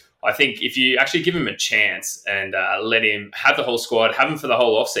 But I think if you actually give him a chance and let him have the whole squad, have him for the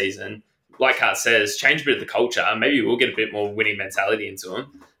whole off season, like Hart says, change a bit of the culture. Maybe we'll get a bit more winning mentality into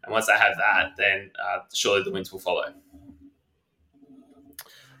him. And once they have that, then surely the wins will follow.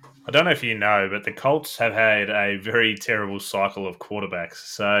 I don't know if you know, but the Colts have had a very terrible cycle of quarterbacks.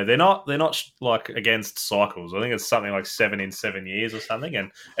 So they're not against cycles. I think it's something like 7 in 7 years or something,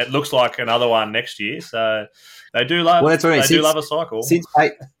 and it looks like another one next year. So they do love. Well, that's what I mean. They do love a cycle.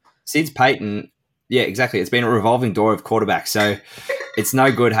 Since Peyton, yeah, exactly. It's been a revolving door of quarterbacks. So it's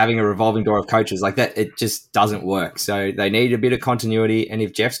no good having a revolving door of coaches like that. It just doesn't work. So they need a bit of continuity. And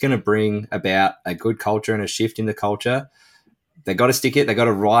if Jeff's going to bring about a good culture and a shift in the culture, they got to stick it. They got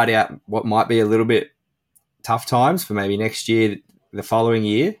to ride out what might be a little bit tough times for maybe next year, the following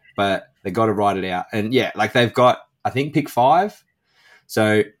year, but they got to ride it out. And yeah, they've got, I think, pick 5.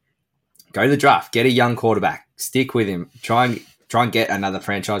 So go to the draft, get a young quarterback, stick with him, try and get another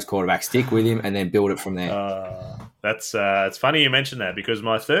franchise quarterback, stick with him, and then build it from there. That's it's funny you mentioned that because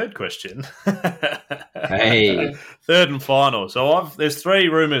my third question, hey, third and final. So there's 3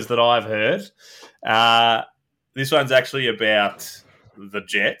 rumors that I've heard. This one's actually about the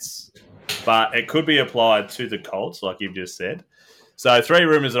Jets, but it could be applied to the Colts, like you've just said. So 3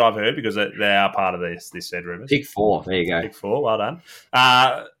 rumors that I've heard because they are part of this said rumors. Pick 4. There you go. Pick 4. Well done.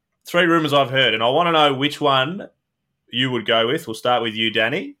 3 rumors I've heard, and I want to know which one you would go with. We'll start with you,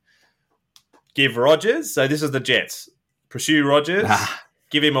 Danny. Give Rodgers. So this is the Jets. Pursue Rodgers.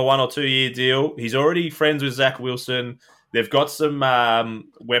 Give him a 1 or 2 year deal. He's already friends with Zach Wilson. They've got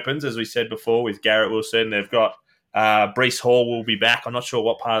some weapons, as we said before, with Garrett Wilson. They've got Breece Hall will be back. I'm not sure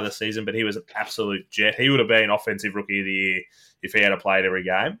what part of the season, but he was an absolute jet. He would have been Offensive Rookie of the Year if he had played every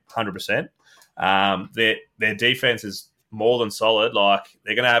game, 100%. Their defense is more than solid. Like,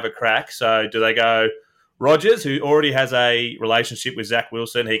 they're going to have a crack. So do they go Rodgers, who already has a relationship with Zach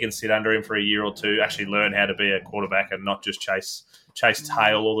Wilson? He can sit under him for a year or two, actually learn how to be a quarterback and not just chase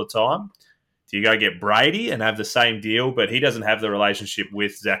tail all the time. Do you go get Brady and have the same deal, but he doesn't have the relationship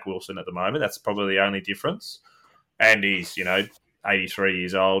with Zach Wilson at the moment? That's probably the only difference. And he's, 83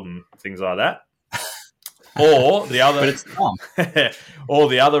 years old and things like that. Or the other, But it's Tom. or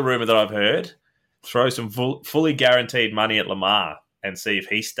the other rumor that I've heard, throw some fully guaranteed money at Lamar and see if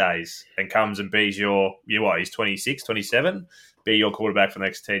he stays and comes and be he's 26, 27, be your quarterback for the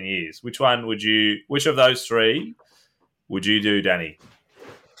next 10 years. Which of those three would you do, Danny?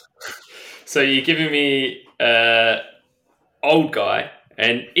 So you're giving me old guy,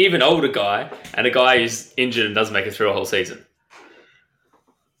 and even older guy, and a guy who's injured and doesn't make it through a whole season.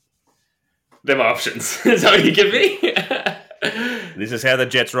 They're my options. Is that what you give me? This is how the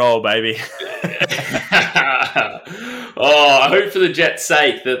Jets roll, baby. I hope for the Jets'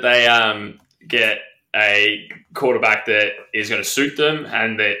 sake that they get a quarterback that is going to suit them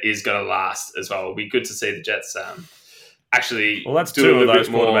and that is going to last as well. It'll be good to see the Jets actually. Well, that's do two a of little those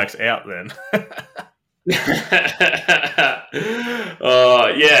bit more. quarterbacks out then.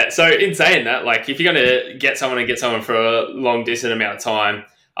 Yeah. So in saying that, like, if you're going to get someone for a long distant amount of time,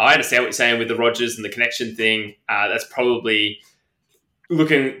 I understand what you're saying with the Rodgers and the connection thing. That's probably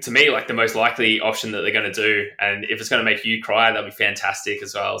looking to me like the most likely option that they're going to do. And if it's going to make you cry, that'll be fantastic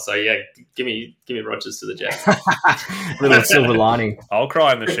as well. So yeah, give me Rodgers to the Jets. Little silver lining. I'll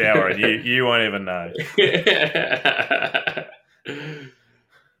cry in the shower and you won't even know.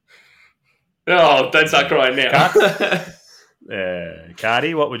 Oh, don't start crying now.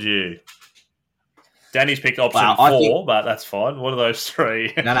 Cardi, what would you? Danny's picked option Well, 4, but that's fine. What are those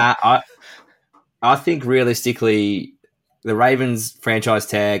three? No, I think realistically, the Ravens franchise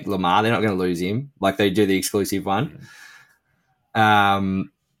tag Lamar, they're not going to lose him like they do the exclusive one.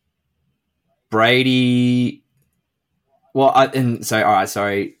 Brady,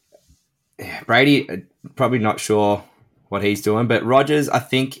 Brady, probably not sure what he's doing, but Rodgers, I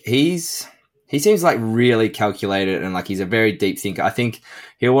think he seems like really calculated and like he's a very deep thinker. I think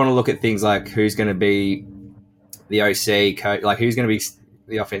he'll want to look at things like who's going to be the OC coach, like who's going to be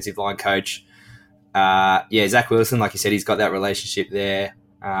the offensive line coach. Zach Wilson, like you said, he's got that relationship there.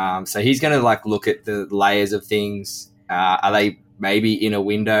 So he's going to like look at the layers of things. Are they maybe in a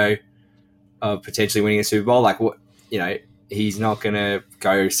window of potentially winning a Super Bowl? Like, he's not going to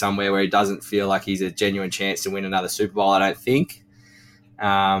go somewhere where he doesn't feel like he's a genuine chance to win another Super Bowl, I don't think.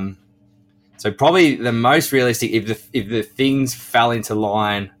 So probably the most realistic, if the things fell into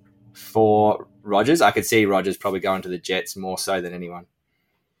line for Rodgers, I could see Rodgers probably going to the Jets more so than anyone.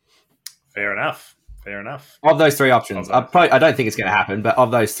 Fair enough. Of those three options, I don't think it's going to happen, but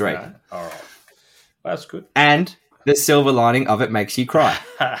of those three. No. All right. Well, that's good. And the silver lining of it makes you cry.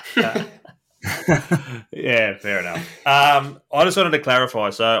 Yeah, fair enough. I just wanted to clarify.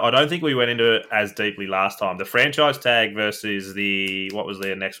 So I don't think we went into it as deeply last time. The franchise tag versus what was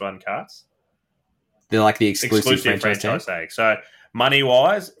the next one, Carts? They're like the exclusive franchise tag. So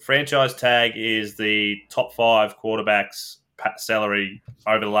money-wise, franchise tag is the top 5 quarterbacks' salary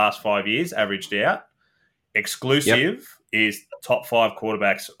over the last 5 years, averaged out. Exclusive is top 5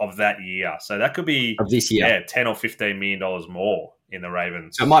 quarterbacks of that year. So that could be of this year. $10 or $15 million more in the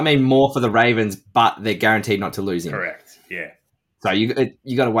Ravens. So it might mean more for the Ravens, but they're guaranteed not to lose him. Correct. Yeah. So you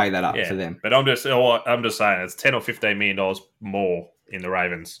got to weigh that up for them. But I'm just saying it's $10 or $15 million more in the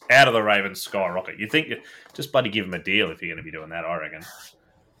Ravens, out of the Ravens skyrocket. You think just bloody give him a deal if you're going to be doing that, I reckon.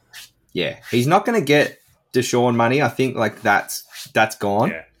 Yeah. He's not going to get Deshaun money. I think like that's gone.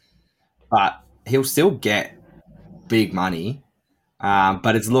 Yeah. But he'll still get big money.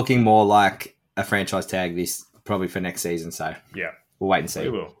 But it's looking more like a franchise tag this probably for next season. So yeah, we'll wait and see.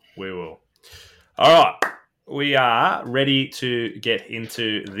 We will. All right. We are ready to get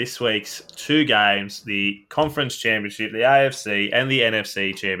into this week's 2 games, the Conference Championship, the AFC and the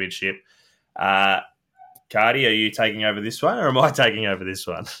NFC Championship. Cardi, are you taking over this one or am I taking over this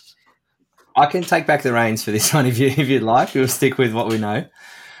one? I can take back the reins for this one if you'd like. We'll stick with what we know.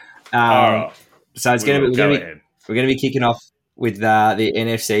 All right. So we're going to be kicking off with the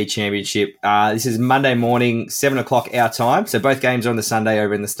NFC Championship. This is Monday morning, 7 o'clock our time. So both games are on the Sunday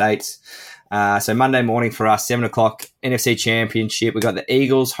over in the States. So Monday morning for us, 7 o'clock, NFC Championship. We've got the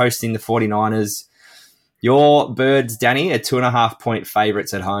Eagles hosting the 49ers. Your Birds, Danny, are 2.5-point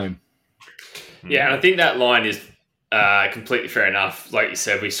favourites at home. Yeah, and I think that line is completely fair enough. Like you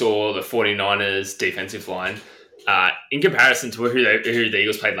said, we saw the 49ers defensive line. In comparison to who the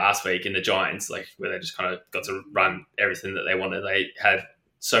Eagles played last week in the Giants, like where they just kind of got to run everything that they wanted. They had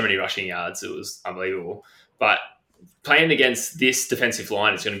so many rushing yards. It was unbelievable. But playing against this defensive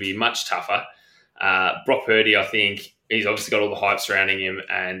line is going to be much tougher. Brock Purdy, I think, he's obviously got all the hype surrounding him,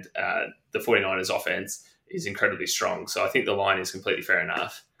 and the 49ers offense is incredibly strong. So I think the line is completely fair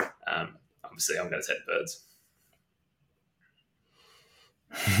enough. Obviously, I'm going to take the Birds.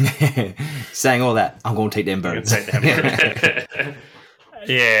 Saying all that, I'm going to take them Birds.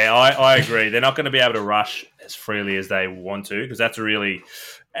 Yeah, I agree. They're not going to be able to rush as freely as they want to, because that's really...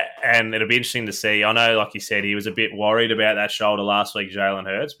 And it'll be interesting to see. I know, like you said, he was a bit worried about that shoulder last week, Jalen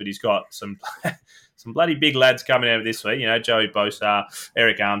Hurts, but he's got some bloody big lads coming out of this week. You know, Joey Bosa,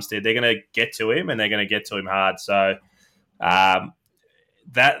 Eric Armstead. They're going to get to him, and they're going to get to him hard. So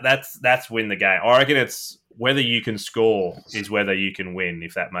that's win the game. I reckon it's whether you can score is whether you can win,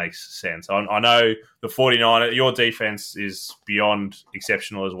 if that makes sense. I know the 49ers, your defense is beyond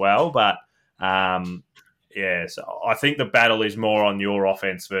exceptional as well, but yeah, so I think the battle is more on your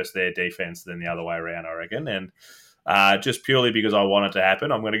offense versus their defense than the other way around, I reckon. And just purely because I want it to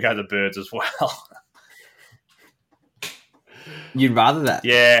happen, I'm going to go the Birds as well. You'd rather that?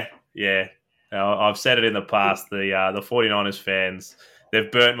 Yeah. I've said it in the past. The 49ers fans,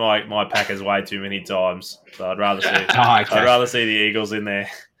 they've burnt my Packers way too many times. So I'd rather see I'd rather see the Eagles in there.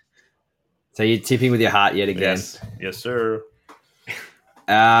 So you're tipping with your heart yet again? Yes, sir.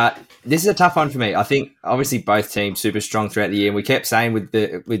 This is a tough one for me. I think obviously both teams super strong throughout the year. And we kept saying with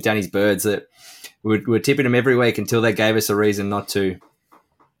Danny's Birds that we're tipping them every week until they gave us a reason not to.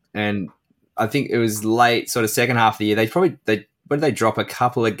 And I think it was late, sort of second half of the year. They drop a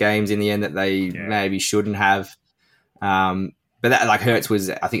couple of games in the end that they maybe shouldn't have. But that, like, I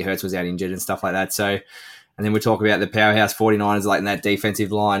think Hurts was out injured and stuff like that. So, and then we talk about the powerhouse 49ers, like in that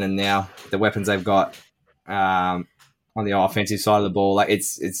defensive line, and now the weapons they've got on the offensive side of the ball. Like,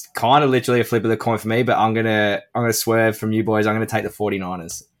 it's kind of literally a flip of the coin for me, but I'm gonna swerve from you boys. I'm gonna take the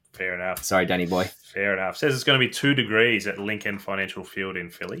 49ers. Fair enough. Sorry, Danny boy. Fair enough. Says it's going to be 2 degrees at Lincoln Financial Field in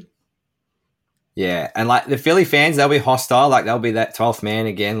Philly. Yeah, and like the Philly fans, they'll be hostile. Like, they'll be that 12th man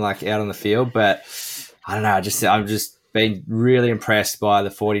again, like out on the field. But I don't know. I'm just been really impressed by the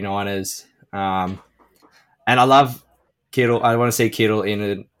 49ers. And I love Kittle. I want to see Kittle in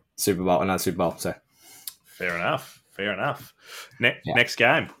another Super Bowl. So fair enough. Next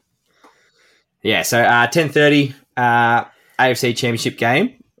game. Yeah, so 10:30 AFC Championship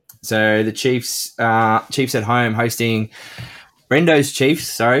game. So the Chiefs at home hosting Brendo's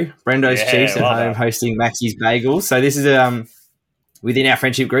Chiefs. Chiefs at home hosting Maxie's Bagels. So this is within our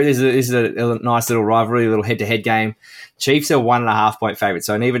friendship group. This is a nice little rivalry, a little head-to-head game. Chiefs are 1.5 point favourites,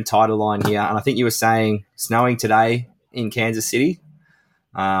 so an even tighter line here. And I think you were saying snowing today in Kansas City.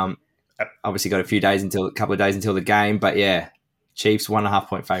 Obviously got a couple of days until the game, but yeah, Chiefs 1.5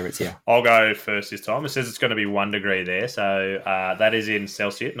 point favourites here. I'll go first this time. It says it's going to be 1 degree there, so that is in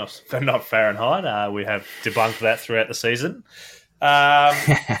Celsius, not Fahrenheit. We have debunked that throughout the season. You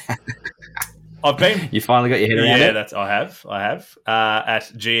finally got your head around it? Yeah, I have. At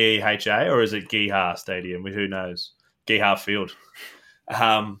GEHA, or is it Gihar Stadium? Who knows? Gihar Field.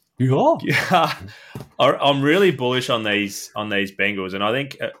 Yeah. I'm really bullish on these Bengals, and I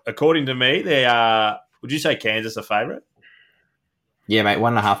think, according to me, they are. Would you say Kansas a favourite? Yeah, mate,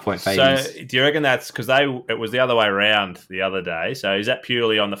 1.5 point favourites. So, do you reckon that's because it was the other way around the other day? So, is that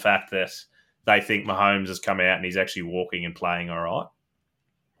purely on the fact that they think Mahomes has come out and he's actually walking and playing all right?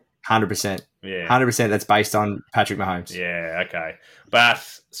 100%. Yeah, 100%. That's based on Patrick Mahomes. Yeah, okay. But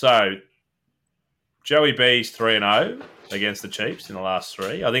so Joey B's 3-0 against the Chiefs in the last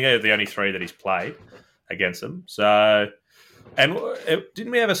 3. I think they're the only 3 that he's played against them. So, and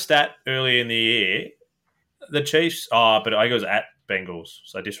didn't we have a stat early in the year? The Chiefs, but I think it was at Bengals,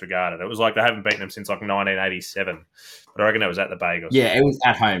 so I disregarded it. It was like they haven't beaten them since like 1987, but I reckon it was at the Bagels. Yeah, it was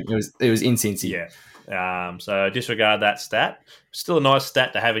at home. It was in Cincy. Yeah. So disregard that stat. Still a nice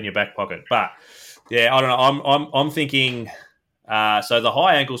stat to have in your back pocket, but yeah, I don't know. I'm thinking. So the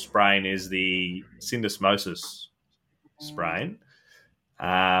high ankle sprain is the syndesmosis sprain.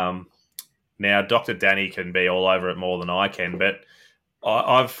 Now Dr. Danny can be all over it more than I can, but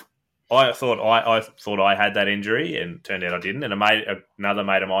I thought I had that injury, and turned out I didn't. And another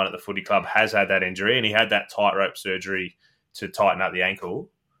mate of mine at the footy club has had that injury, and he had that tightrope surgery to tighten up the ankle.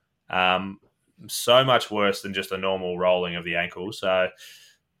 So much worse than just a normal rolling of the ankle. So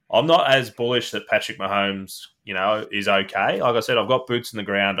I'm not as bullish that Patrick Mahomes, is okay. Like I said, I've got boots in the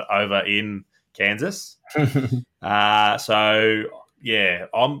ground over in Kansas. So yeah,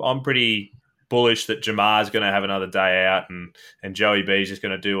 I'm pretty bullish that Jamar's going to have another day out, and Joey B's just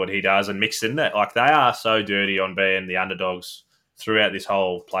going to do what he does, and Mixon, that like they are so dirty on being the underdogs throughout this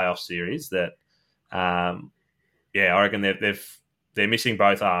whole playoff series that I reckon they're missing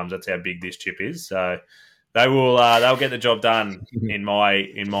both arms. That's how big this chip is. So They will. They'll get the job done in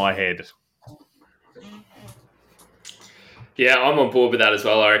my head. Yeah, I'm on board with that as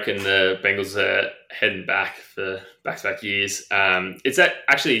well. I reckon the Bengals are heading back for back-to-back years. It's at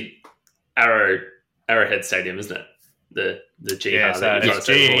actually Arrowhead Stadium, isn't it? The G. Yeah, so it's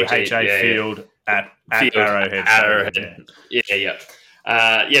GEHA Field at Arrowhead. Arrowhead. Yeah.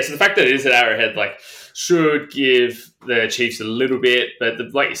 So the fact that it is at Arrowhead, should give the Chiefs a little bit, but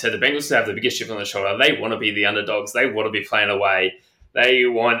like you said, the Bengals have the biggest chip on the shoulder. They want to be the underdogs. They want to be playing away. They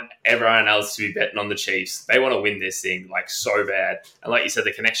want everyone else to be betting on the Chiefs. They want to win this thing so bad. And like you said,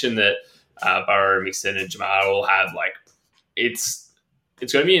 the connection that Burrow, Mixon, and Jamar all have, it's going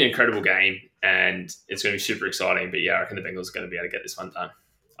to be an incredible game, and it's going to be super exciting. But yeah, I reckon the Bengals are going to be able to get this one done.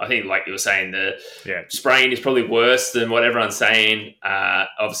 I think, like you were saying, the sprain is probably worse than what everyone's saying.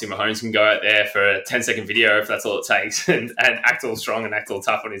 Obviously, Mahomes can go out there for a 10-second video if that's all it takes and act all strong and act all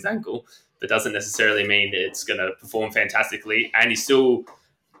tough on his ankle. That doesn't necessarily mean it's going to perform fantastically. And he's still,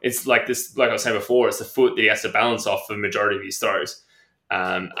 it's like this, like I was saying before, it's the foot that he has to balance off for the majority of his throws.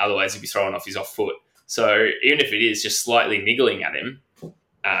 Otherwise, he'd be throwing off his off foot. So even if it is just slightly niggling at him,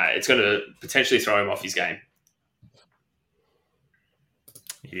 it's going to potentially throw him off his game.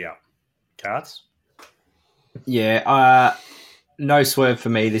 Yeah. Cards? Yeah. No swerve for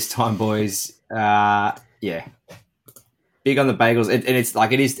me this time, boys. Yeah. Big on the Bagels. And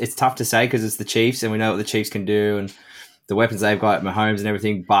it's tough to say because it's the Chiefs and we know what the Chiefs can do and the weapons they've got, Mahomes and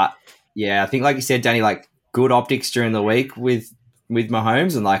everything. But yeah, I think like you said, Danny, good optics during the week with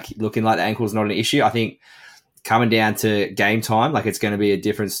Mahomes and looking like the ankle's not an issue. I think coming down to game time, it's going to be a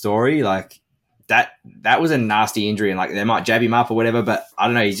different story. That was a nasty injury and they might jab him up or whatever, but I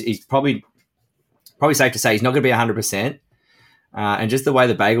don't know. He's probably safe to say he's not going to be 100%. And just the way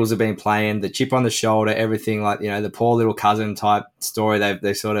the Bagels have been playing, the chip on the shoulder, everything the poor little cousin type story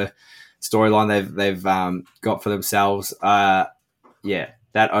they sort of storyline they've got for themselves. That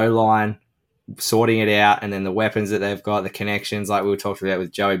O-line sorting it out, and then the weapons that they've got, the connections like we were talking about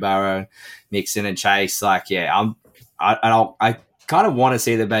with Joey Burrow, Mixon and Chase. I kind of want to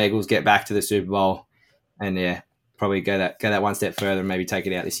see the Bagels get back to the Super Bowl, and probably go that one step further and maybe take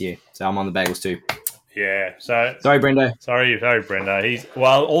it out this year. So I'm on the Bagels too. Yeah. So sorry, Brendo. Sorry, Brendo.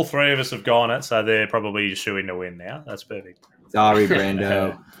 All three of us have gone it, so they're probably shooing to win now. That's perfect. Sorry,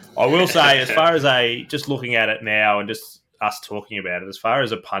 Brendo. I will say, as far as just looking at it now and just us talking about it, as far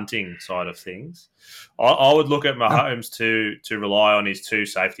as a punting side of things, I would look at Mahomes to rely on his two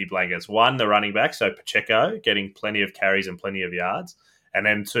safety blankets. One, the running back, so Pacheco getting plenty of carries and plenty of yards. And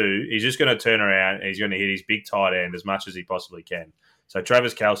then two, he's just going to turn around and he's going to hit his big tight end as much as he possibly can. So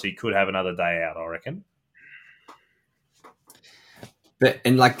Travis Kelce could have another day out, I reckon. But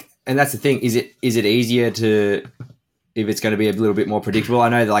and that's the thing. Is it easier to, if it's going to be a little bit more predictable? I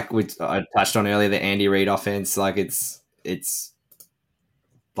know I touched on earlier the Andy Reid offense. It's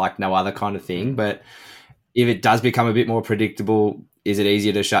like no other kind of thing. But if it does become a bit more predictable, is it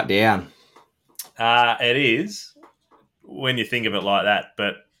easier to shut down? It is when you think of it like that.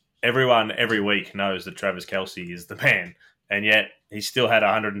 But everyone every week knows that Travis Kelce is the man, and yet he still had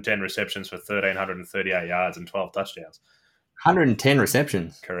 110 receptions for 1,338 yards and 12 touchdowns. 110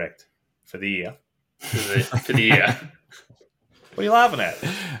 receptions. Correct. For the year. For the year. What are you laughing at?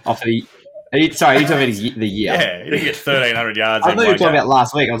 Sorry, are you talking about the year? Yeah, he didn't get 1,300 yards. I thought you were talking about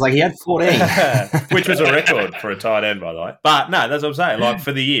last week. I was like, he had 14. Which was a record for a tight end, by the way. But no, that's what I'm saying.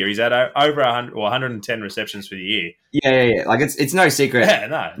 For the year, he's had over 110 receptions for the year. Yeah. It's no secret. Yeah,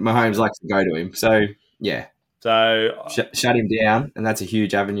 no. Mahomes likes to go to him. So, yeah. So shut him down, and that's a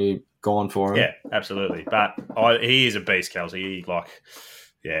huge avenue gone for him. Yeah, absolutely. But he is a beast, Kelce.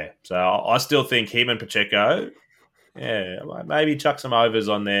 So I still think him and Pacheco, maybe chuck some overs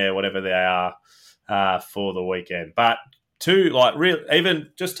on there, whatever they are, for the weekend. But even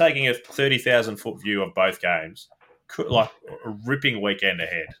just taking a 30,000 foot view of both games, a ripping weekend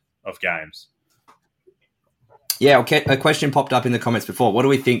ahead of games. Yeah, okay. A question popped up in the comments before. What do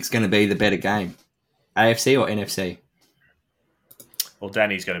we think is going to be the better game? AFC or NFC? Well,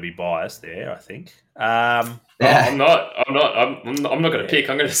 Danny's going to be biased there, I think. I'm not. I'm not going to pick.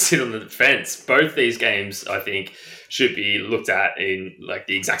 I'm going to sit on the defense. Both these games, I think, should be looked at in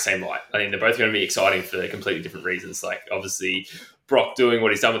the exact same light. I think they're both going to be exciting for completely different reasons. Obviously, Brock doing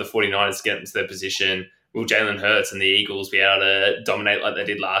what he's done with the 49ers to get them to their position. Will Jalen Hurts and the Eagles be able to dominate like they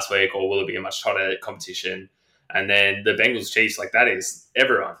did last week, or will it be a much tighter competition? And then the Bengals Chiefs, that is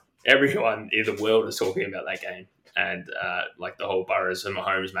everyone in the world is talking about that game. And the whole Burrows and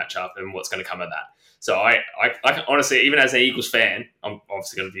Mahomes matchup and what's going to come of that. So I honestly, even as an Eagles fan, I'm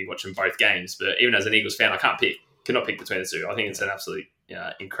obviously going to be watching both games, but even as an Eagles fan, cannot pick between the two. I think it's an absolutely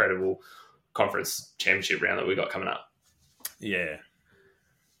incredible conference championship round that we got coming up. Yeah.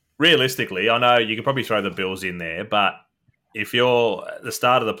 Realistically, I know you could probably throw the Bills in there, but if you're at the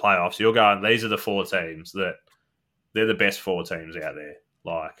start of the playoffs, you're going, these are the 4 teams that they're the best 4 teams out there.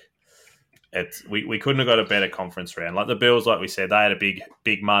 Like, we couldn't have got a better conference round. Like the Bills, like we said, they had a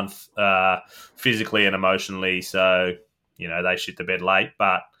big month physically and emotionally, so they shit the bed late.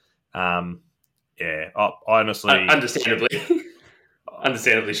 But I honestly, understandably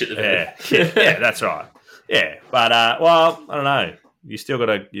shit the bed. Yeah, that's right. Yeah, but I don't know. You're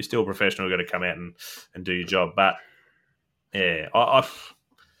still professional. Got to come out and do your job. But yeah, I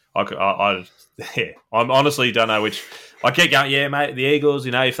honestly don't know which. I keep going, yeah, mate. The Eagles,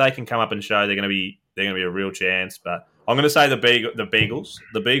 if they can come up and show, they're going to be a real chance. But I'm going to say the Beagles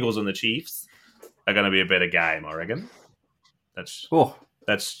and the Chiefs are going to be a better game. I reckon. That's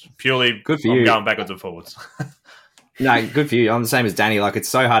purely good for you. I'm going backwards and forwards. No, good for you. I'm the same as Danny. Like, it's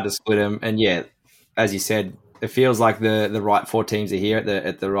so hard to split them, and yeah, as you said, it feels like the right 4 teams are here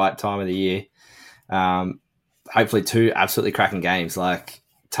at the right time of the year. Hopefully, 2 absolutely cracking games. Like,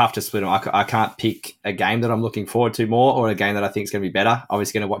 tough to split them. I can't pick a game that I'm looking forward to more or a game that I think is going to be better.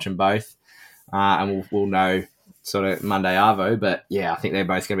 Obviously, going to watch them both, and we'll know sort of Monday arvo. But yeah, I think they're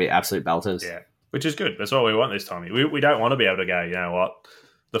both going to be absolute belters. Yeah, which is good. That's what we want this time. We don't want to be able to go, you know what,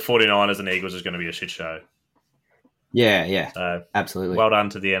 the 49ers and Eagles is going to be a shit show. Yeah, so, absolutely. Well done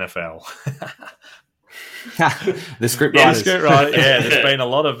to the NFL. The script writers. Yeah, there's been a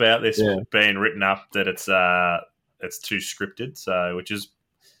lot about this being written up that it's too scripted. So, which is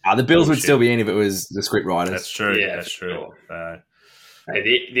the Bills would still be in if it was the script writers. That's true. Yeah, that's true. Sure.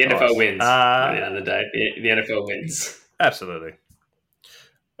 Hey, the NFL wins. At the end of the day, the NFL wins. Absolutely.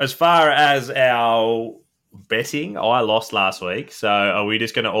 As far as our betting, I lost last week. So, are we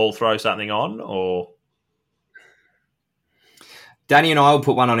just going to all throw something on, or Danny and I will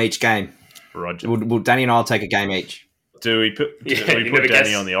put one on each game? Roger. Will Danny and I will take a game each? Do we put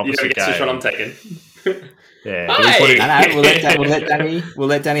Danny on the opposite game? Which one I'm taking. Yeah. Hey! We'll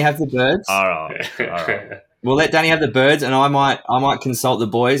let Danny have the birds. All right. We'll let Danny have the birds, and I might consult the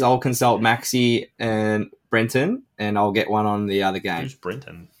boys. I'll consult Maxi and Brenton, and I'll get one on the other game. Who's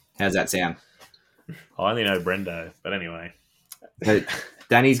Brenton? How's that sound? I only know Brendo, but anyway.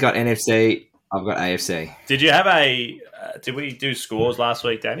 Danny's got NFC. I've got AFC. Did you have did we do scores last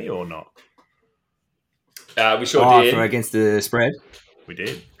week, Danny, or not? We sure did. For against the spread? We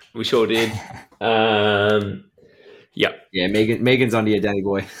did. We sure did. Yep. Yeah, Megan's onto you, Danny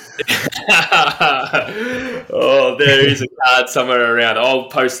boy. Oh, there is a card somewhere around. I'll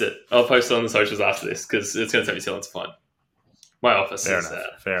post it. I'll post it on the socials after this because it's going to take me too long to find. My office is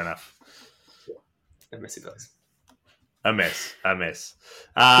fair enough. A messy place. A mess.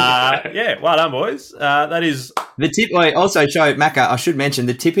 Yeah, well done, boys. That is the tip. Wait, also, show Macca. I should mention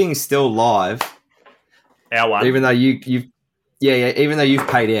the tipping is still live. Our one, even though you've even though you've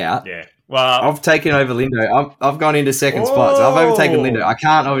paid out. Yeah. Well, I've taken over Lindo. I've gone into second spot, so I've overtaken Lindo. I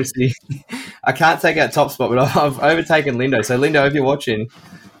can't take out top spot, but I've overtaken Lindo. So Lindo, if you're watching,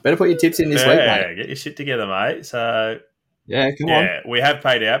 better put your tips in this week, mate. Get your shit together, mate. So come on. Yeah, we have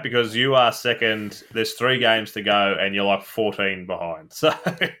paid out because you are second. There's 3 games to go, and you're like 14 behind. So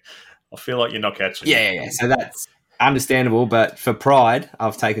I feel like you're not catching. Yeah. So that's understandable, but for pride,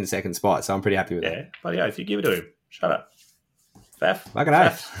 I've taken second spot, so I'm pretty happy with that. Yeah, but yeah, if you give it to him, shut up. Faff.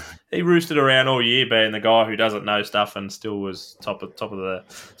 Faff. He roosted around all year being the guy who doesn't know stuff and still was top of the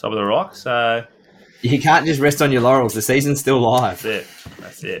rock. So you can't just rest on your laurels. The season's still live.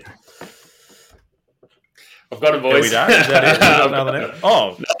 That's it. I've got it, boys. Is that it?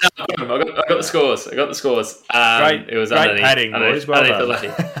 Oh, I got the scores. Great. It was great padding, boys. Well done.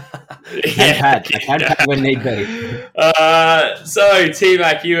 Hand pad when need be. So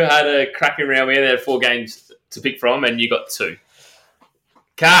TMAC, you had a cracking round. We had 4 games to pick from, and you got 2.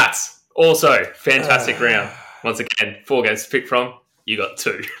 Carts, also fantastic round. Once again, 4 games to pick from. You got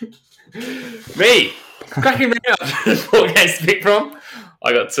 2. Me, cracking round. 4 games to pick from.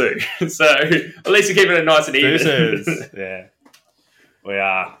 I got 2. So at least you're keeping it nice and even. Yeah. We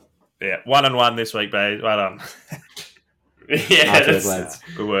are. Yeah. 1-1 this week, babe. Well done. Yeah.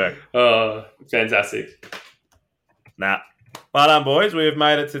 Good work. Oh, fantastic. Well done, boys. We have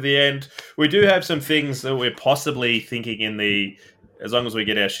made it to the end. We do have some things that we're possibly thinking as long as we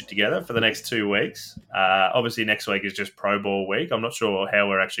get our shit together for the next 2 weeks. Obviously, next week is just Pro Bowl week. I'm not sure how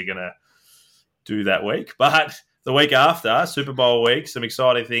we're actually going to do that week. But the week after, Super Bowl week, some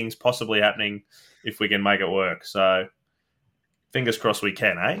exciting things possibly happening if we can make it work. So, fingers crossed we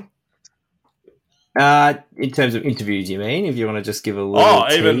can, eh? In terms of interviews, you mean? If you want to just give a little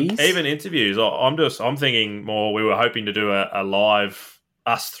tease? even interviews. I'm thinking more. We were hoping to do a live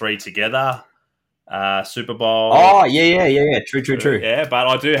us three together. Super Bowl. Oh, yeah. True. Yeah, but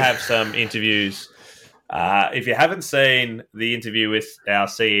I do have some interviews. If you haven't seen the interview with our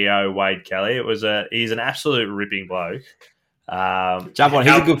CEO, Wade Kelly, he's an absolute ripping bloke. Jump on.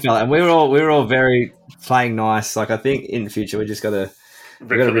 He's a good fella. And we were all very playing nice. Like, I think in the future, we just got to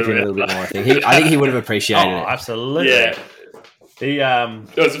rip him a little bit more. I think he would have appreciated it. Absolutely. Yeah.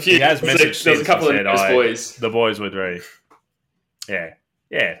 There was a few. He has messaged There was a couple of nice boys. The boys were three.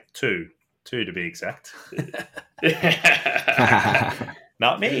 Yeah, two to be exact.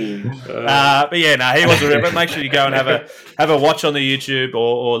 Not me. But yeah, no, he was a rip. But make sure you go and have a watch on the YouTube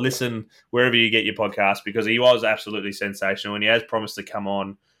or listen wherever you get your podcast, because he was absolutely sensational, and he has promised to come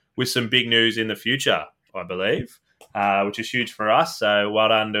on with some big news in the future, I believe, which is huge for us. So well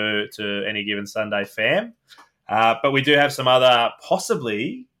done to Any Given Sunday fam. But we do have some other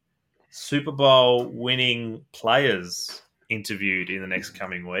possibly Super Bowl winning players interviewed in the next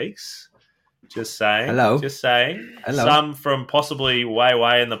coming weeks. Just saying. Hello. Some from possibly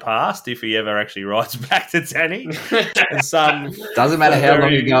way in the past, if he ever actually writes back to Danny. And some doesn't matter how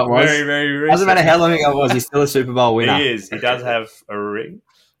long ago it was. Very recent. Doesn't matter how long ago it was. He's still a Super Bowl winner. He is. He does have a ring.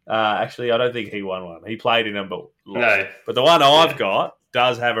 Actually, I don't think he won one. He played in them, but lost. No. But the one I've got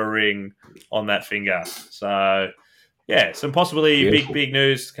does have a ring on that finger. So, yeah, some possibly big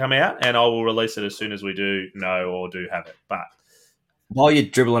news to come out, and I will release it as soon as we do know or do have it. But while you're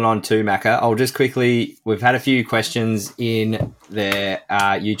dribbling on too, Macca, I'll just quickly, we've had a few questions in their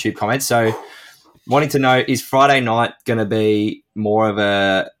YouTube comments. So wanting to know, is Friday night going to be more of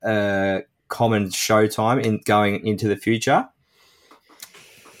a common showtime in going into the future?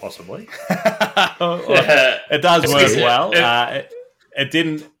 Possibly. It does work well. It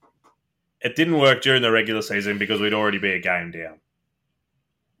didn't work during the regular season because we'd already be a game down.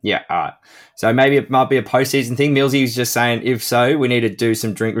 Yeah, all right. So maybe it might be a postseason thing. Millsy's just saying, if so, we need to do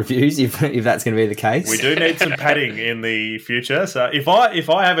some drink reviews if that's going to be the case. We do need some padding in the future. So if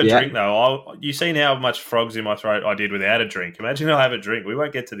I have a drink, though, you've seen how much frogs in my throat I did without a drink. Imagine I'll have a drink. We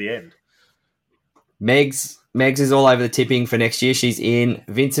won't get to the end. Megs is all over the tipping for next year. She's in.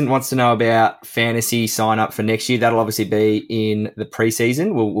 Vincent wants to know about fantasy sign up for next year. That'll obviously be in the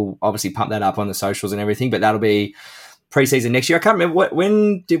preseason. We'll obviously pump that up on the socials and everything, but that'll be preseason next year. I can't remember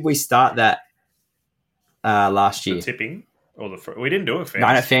when did we start that last year. The tipping or we didn't do a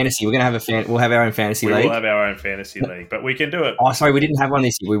fantasy. No, fantasy. We're gonna have we'll have our own fantasy league. We'll have our own fantasy league, but we can do it. Oh, sorry, we didn't have one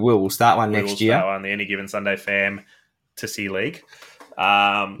this year. We'll start one next year. Start one, the Any Given Sunday Fam to see league.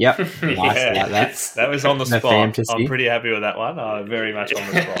 Yep. Nice. That was on the spot. I'm pretty happy with that one. Very much on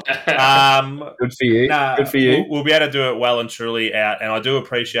the spot. Good for you. Good for you. We'll be able to do it well and truly out, and I do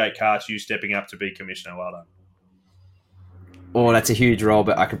appreciate, Karch, you stepping up to be commissioner. Well done. Oh, that's a huge role,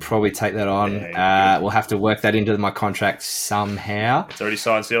 but I could probably take that on. Yeah, we'll have to work that into my contract somehow. It's already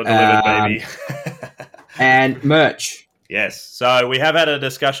signed, sealed, delivered, baby. And merch. Yes. So we have had a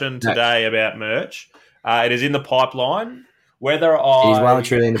discussion today about merch. It is in the pipeline. He's well and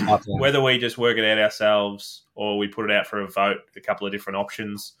truly in the pipeline. Whether we just work it out ourselves or we put it out for a vote, a couple of different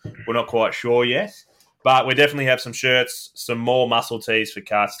options, we're not quite sure yet. But we definitely have some shirts, some more muscle tees for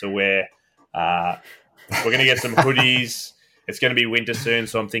Karts to wear. We're going to get some hoodies. It's going to be winter soon,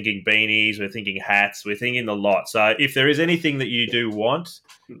 so I'm thinking beanies. We're thinking hats. We're thinking the lot. So if there is anything that you do want,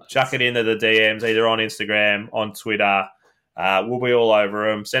 chuck it into the DMs, either on Instagram, on Twitter. We'll be all over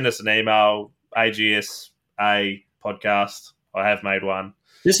them. Send us an email, AGSA podcast. I have made one.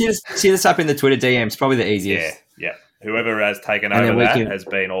 Just hit us up in the Twitter DMs. Probably the easiest. Yeah. Whoever has taken over has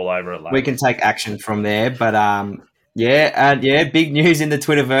been all over it. We can take action from there. But big news in the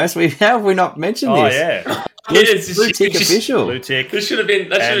Twitterverse. We not mentioned this? Oh yeah. Blue tick official. Blue tick. That should have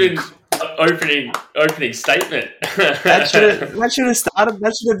been opening statement. that should have started.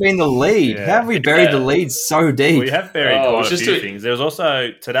 That should have been the lead. Yeah. How have we buried the lead so deep? We have buried quite a few things. There was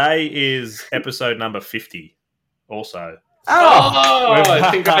also today is episode number 50. Also.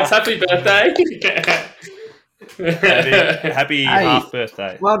 Congrats! Happy birthday! happy half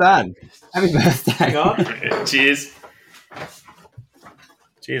birthday. Well done. Happy birthday. Cheers.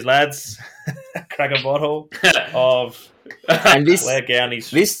 Cheers, lads. Crack a bottle of and Claire Gowney's.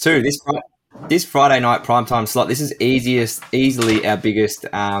 This Friday night primetime slot, this is easily our biggest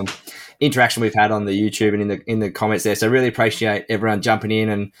interaction we've had on the YouTube and in the comments there. So really appreciate everyone jumping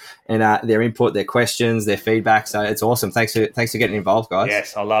in and their input, their questions, their feedback. So it's awesome. Thanks for getting involved, guys.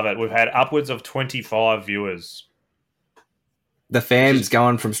 Yes, I love it. We've had upwards of 25 viewers. The fam's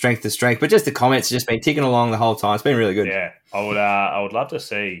going from strength to strength, but just the comments have just been ticking along the whole time. It's been really good. Yeah, I would love to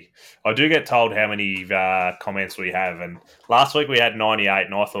see. I do get told how many comments we have, and last week we had 98,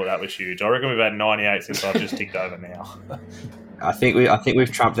 and I thought that was huge. I reckon we've had 98 since I've just ticked over now. I think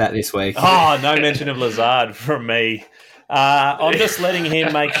we've trumped that this week. Oh, no mention of Lazard from me. I'm just letting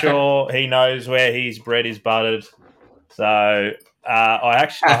him make sure he knows where his bread is buttered. So I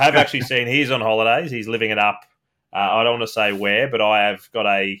have actually seen he's on holidays. He's living it up. I don't want to say where, but I have got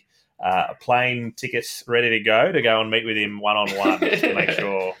a plane tickets ready to go and meet with him one-on-one to make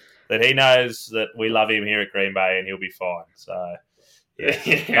sure that he knows that we love him here at Green Bay and he'll be fine. So,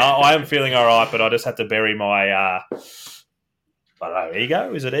 yeah. No, I am feeling all right, but I just have to bury my, I don't know,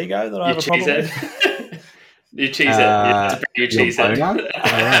 ego? Is it ego that I have a problem with? You cheese it. You cheese it.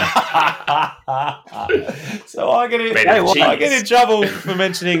 So I get in trouble for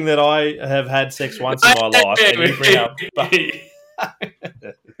mentioning that I have had sex once in my life. And you bring up,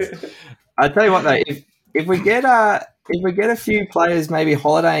 I tell you what though, if we get a few players maybe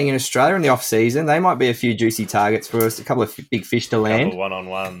holidaying in Australia in the off season, they might be a few juicy targets for us. A couple of big fish to land.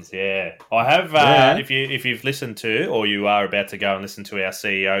 One-on-ones, yeah. I have. If you've listened to, or you are about to go and listen to our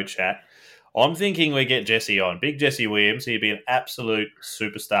CEO chat, I'm thinking we get Jesse on. Big Jesse Williams. He'd be an absolute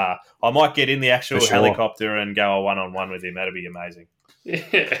superstar. I might get in the actual helicopter and go a one-on-one with him. That'd be amazing.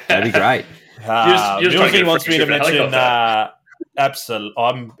 Yeah. That'd be great. Millsy wants me to mention. I'll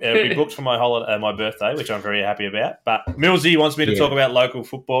be booked for my holiday, my birthday, which I'm very happy about. But Millsy wants me to talk about local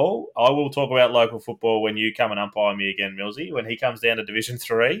football. I will talk about local football when you come and umpire me again, Millsy. When he comes down to Division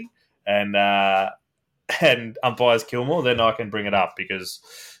 3 and umpires Kilmore, then I can bring it up because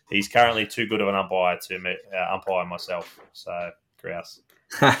he's currently too good of an umpire to umpire myself. So, grouse.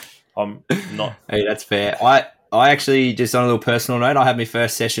 I'm not. Hey, that's fair. I actually, just on a little personal note, I had my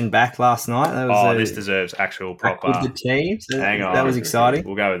first session back last night. That was this deserves actual proper. With the team. So hang on. That was exciting.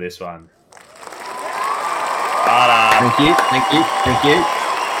 We'll go with this one. Thank you.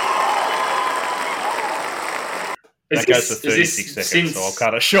 That goes for 36 seconds, so I'll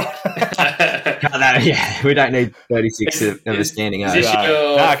cut it short. We don't need 36 of a standing Is ovation. this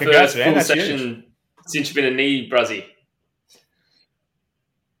your congrats, first man. full That's session huge. since you've been a knee bruzzy?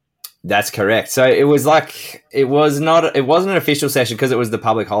 That's correct. So it wasn't an official session because it was the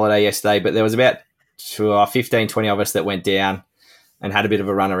public holiday yesterday, but there was about 15, 20 of us that went down and had a bit of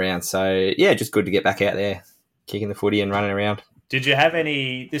a run around. So yeah, just good to get back out there, kicking the footy and running around. Did you have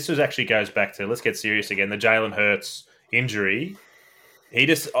any? This actually goes back to, let's get serious again, the Jalen Hurts injury. He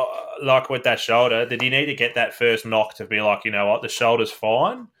just, like with that shoulder, did he need to get that first knock to be like, you know what, the shoulder's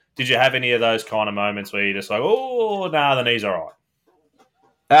fine? Did you have any of those kind of moments where you're just like, oh, nah, the knee's all right?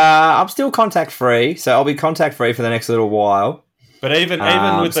 I'm still contact free, so I'll be contact free for the next little while. But even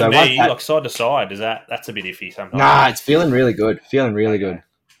with the knee, like side to side, that's a bit iffy sometimes. Nah, it's feeling really good. Good.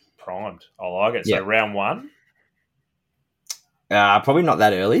 Primed. I like it. Yeah. So round one? Probably not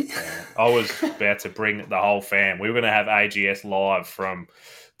that early. I was about to bring the whole fam. We were going to have AGS live from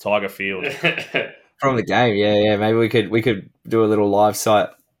Tiger Field. From the game, yeah. Maybe we could do a little live site,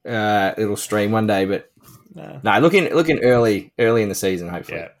 little stream one day, but no, looking early in the season,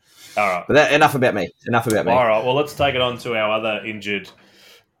 hopefully. Yeah. All right. But enough about me. All right. Well, let's take it on to our other injured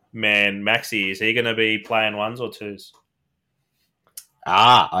man, Maxi. Is he going to be playing ones or twos?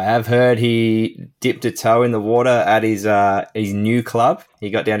 I have heard he dipped a toe in the water at his new club. He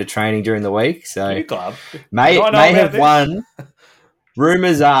got down to training during the week, so new club may have won.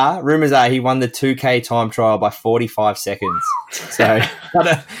 Rumors are he won the 2K time trial by 45 seconds. So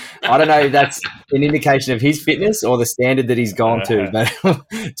I don't know if that's an indication of his fitness or the standard that he's gone to, but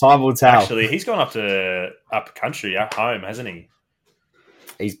time will tell. Actually, he's gone up country, up home, hasn't he?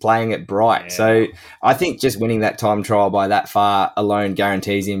 He's playing at Bright. Yeah. So I think just winning that time trial by that far alone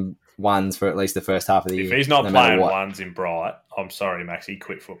guarantees him ones for at least the first half of the year. If he's not playing ones in Bright, I'm sorry, Max, he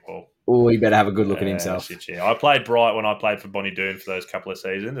quit football. Oh, he better have a good look at himself. Shit, yeah. I played Bright when I played for Bonnie Doon for those couple of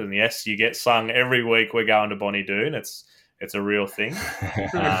seasons, and yes, you get sung every week. We're going to Bonnie Doon. It's a real thing.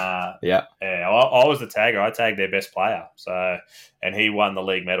 Yeah. I was the tagger. I tagged their best player, and he won the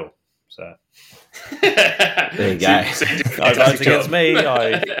league medal. So there you go. No votes against me.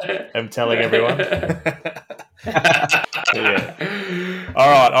 I am telling everyone. Yeah. All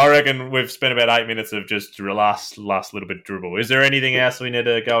right. I reckon we've spent about 8 minutes of just last little bit of dribble. Is there anything else we need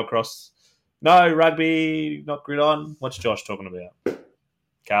to go across? No, rugby, not gridiron. What's Josh talking about?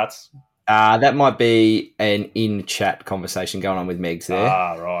 Carts? That might be an in-chat conversation going on with Megs there.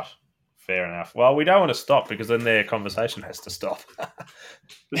 Right. Fair enough. Well, we don't want to stop because then their conversation has to stop.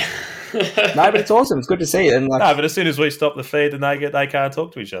 No, but it's awesome. It's good to see it. And no, but as soon as we stop the feed, then they can't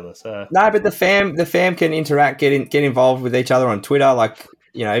talk to each other. So no, but the fam can interact, get involved with each other on Twitter. Like,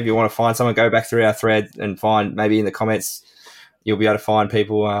 you know, if you want to find someone, go back through our thread and find maybe in the comments you'll be able to find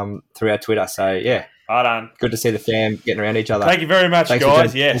people through our Twitter. So yeah, Right on. Good to see the fam getting around each other. Thank you very much, Thanks for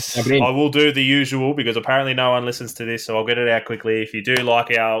guys. jumping- Yes, jumping in. I will do the usual because apparently no one listens to this, so I'll get it out quickly. If you do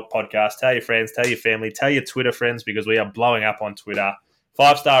like our podcast, tell your friends, tell your family, tell your Twitter friends because we are blowing up on Twitter.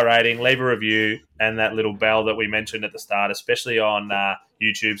 5-star rating, leave a review, and that little bell that we mentioned at the start, especially on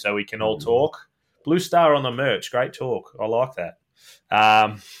YouTube, so we can all talk. Blue star on the merch, great talk. I like that.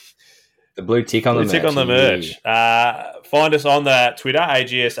 The blue tick on the merch. Tick on the merch. Find us on the Twitter,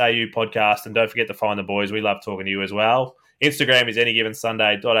 AGSAU Podcast, and don't forget to find the boys. We love talking to you as well. Instagram is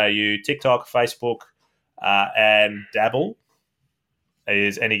anygivensunday.au. TikTok, Facebook, and Dabble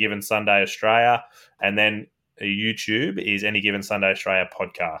is Any Given Sunday Australia. And then YouTube is Any Given Sunday Australia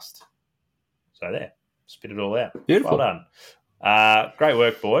Podcast. So there, spit it all out. Beautiful. Well done. Great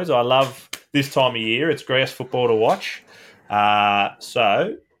work, boys. I love this time of year. It's grass football to watch.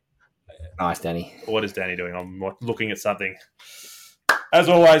 So... Nice, Danny. What is Danny doing? I'm looking at something. As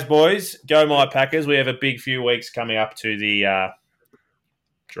always, boys, go my Packers. We have a big few weeks coming up to the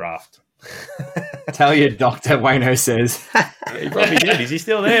draft. Tell your doctor, Wayno says. He probably did. Is he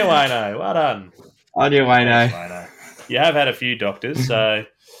still there, Wayno? Well done. On you, Wayno. Thanks, Wayno. You have had a few doctors, so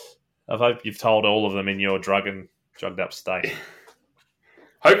I hope you've told all of them in your drugged up state.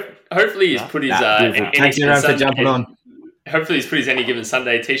 Hopefully he's put his Beautiful. Thanks everyone for jumping on. Hopefully he's put his Any Given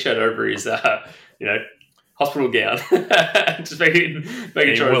Sunday t-shirt over his hospital gown. Just making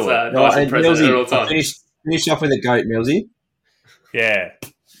sure it's nice and present at all times. Finish off with a goat, Millsy. Yeah.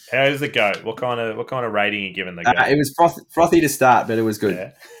 How's the goat? What kind of rating are you giving the goat? It was frothy to start, but it was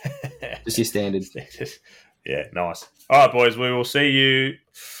good. Yeah. Just your standard. Yeah, nice. All right, boys. We will see you.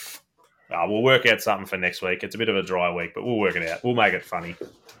 We'll work out something for next week. It's a bit of a dry week, but we'll work it out. We'll make it funny.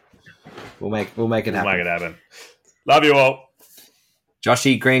 We'll make it happen. Love you all.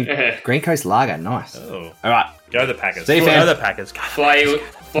 Joshy, Green Coast Lager. Nice. Oh. All right. Go the Packers. See you, fam. Go the Packers. Fly Eagles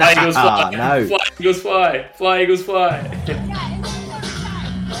fly. No. Fly Eagles fly. Fly Eagles fly.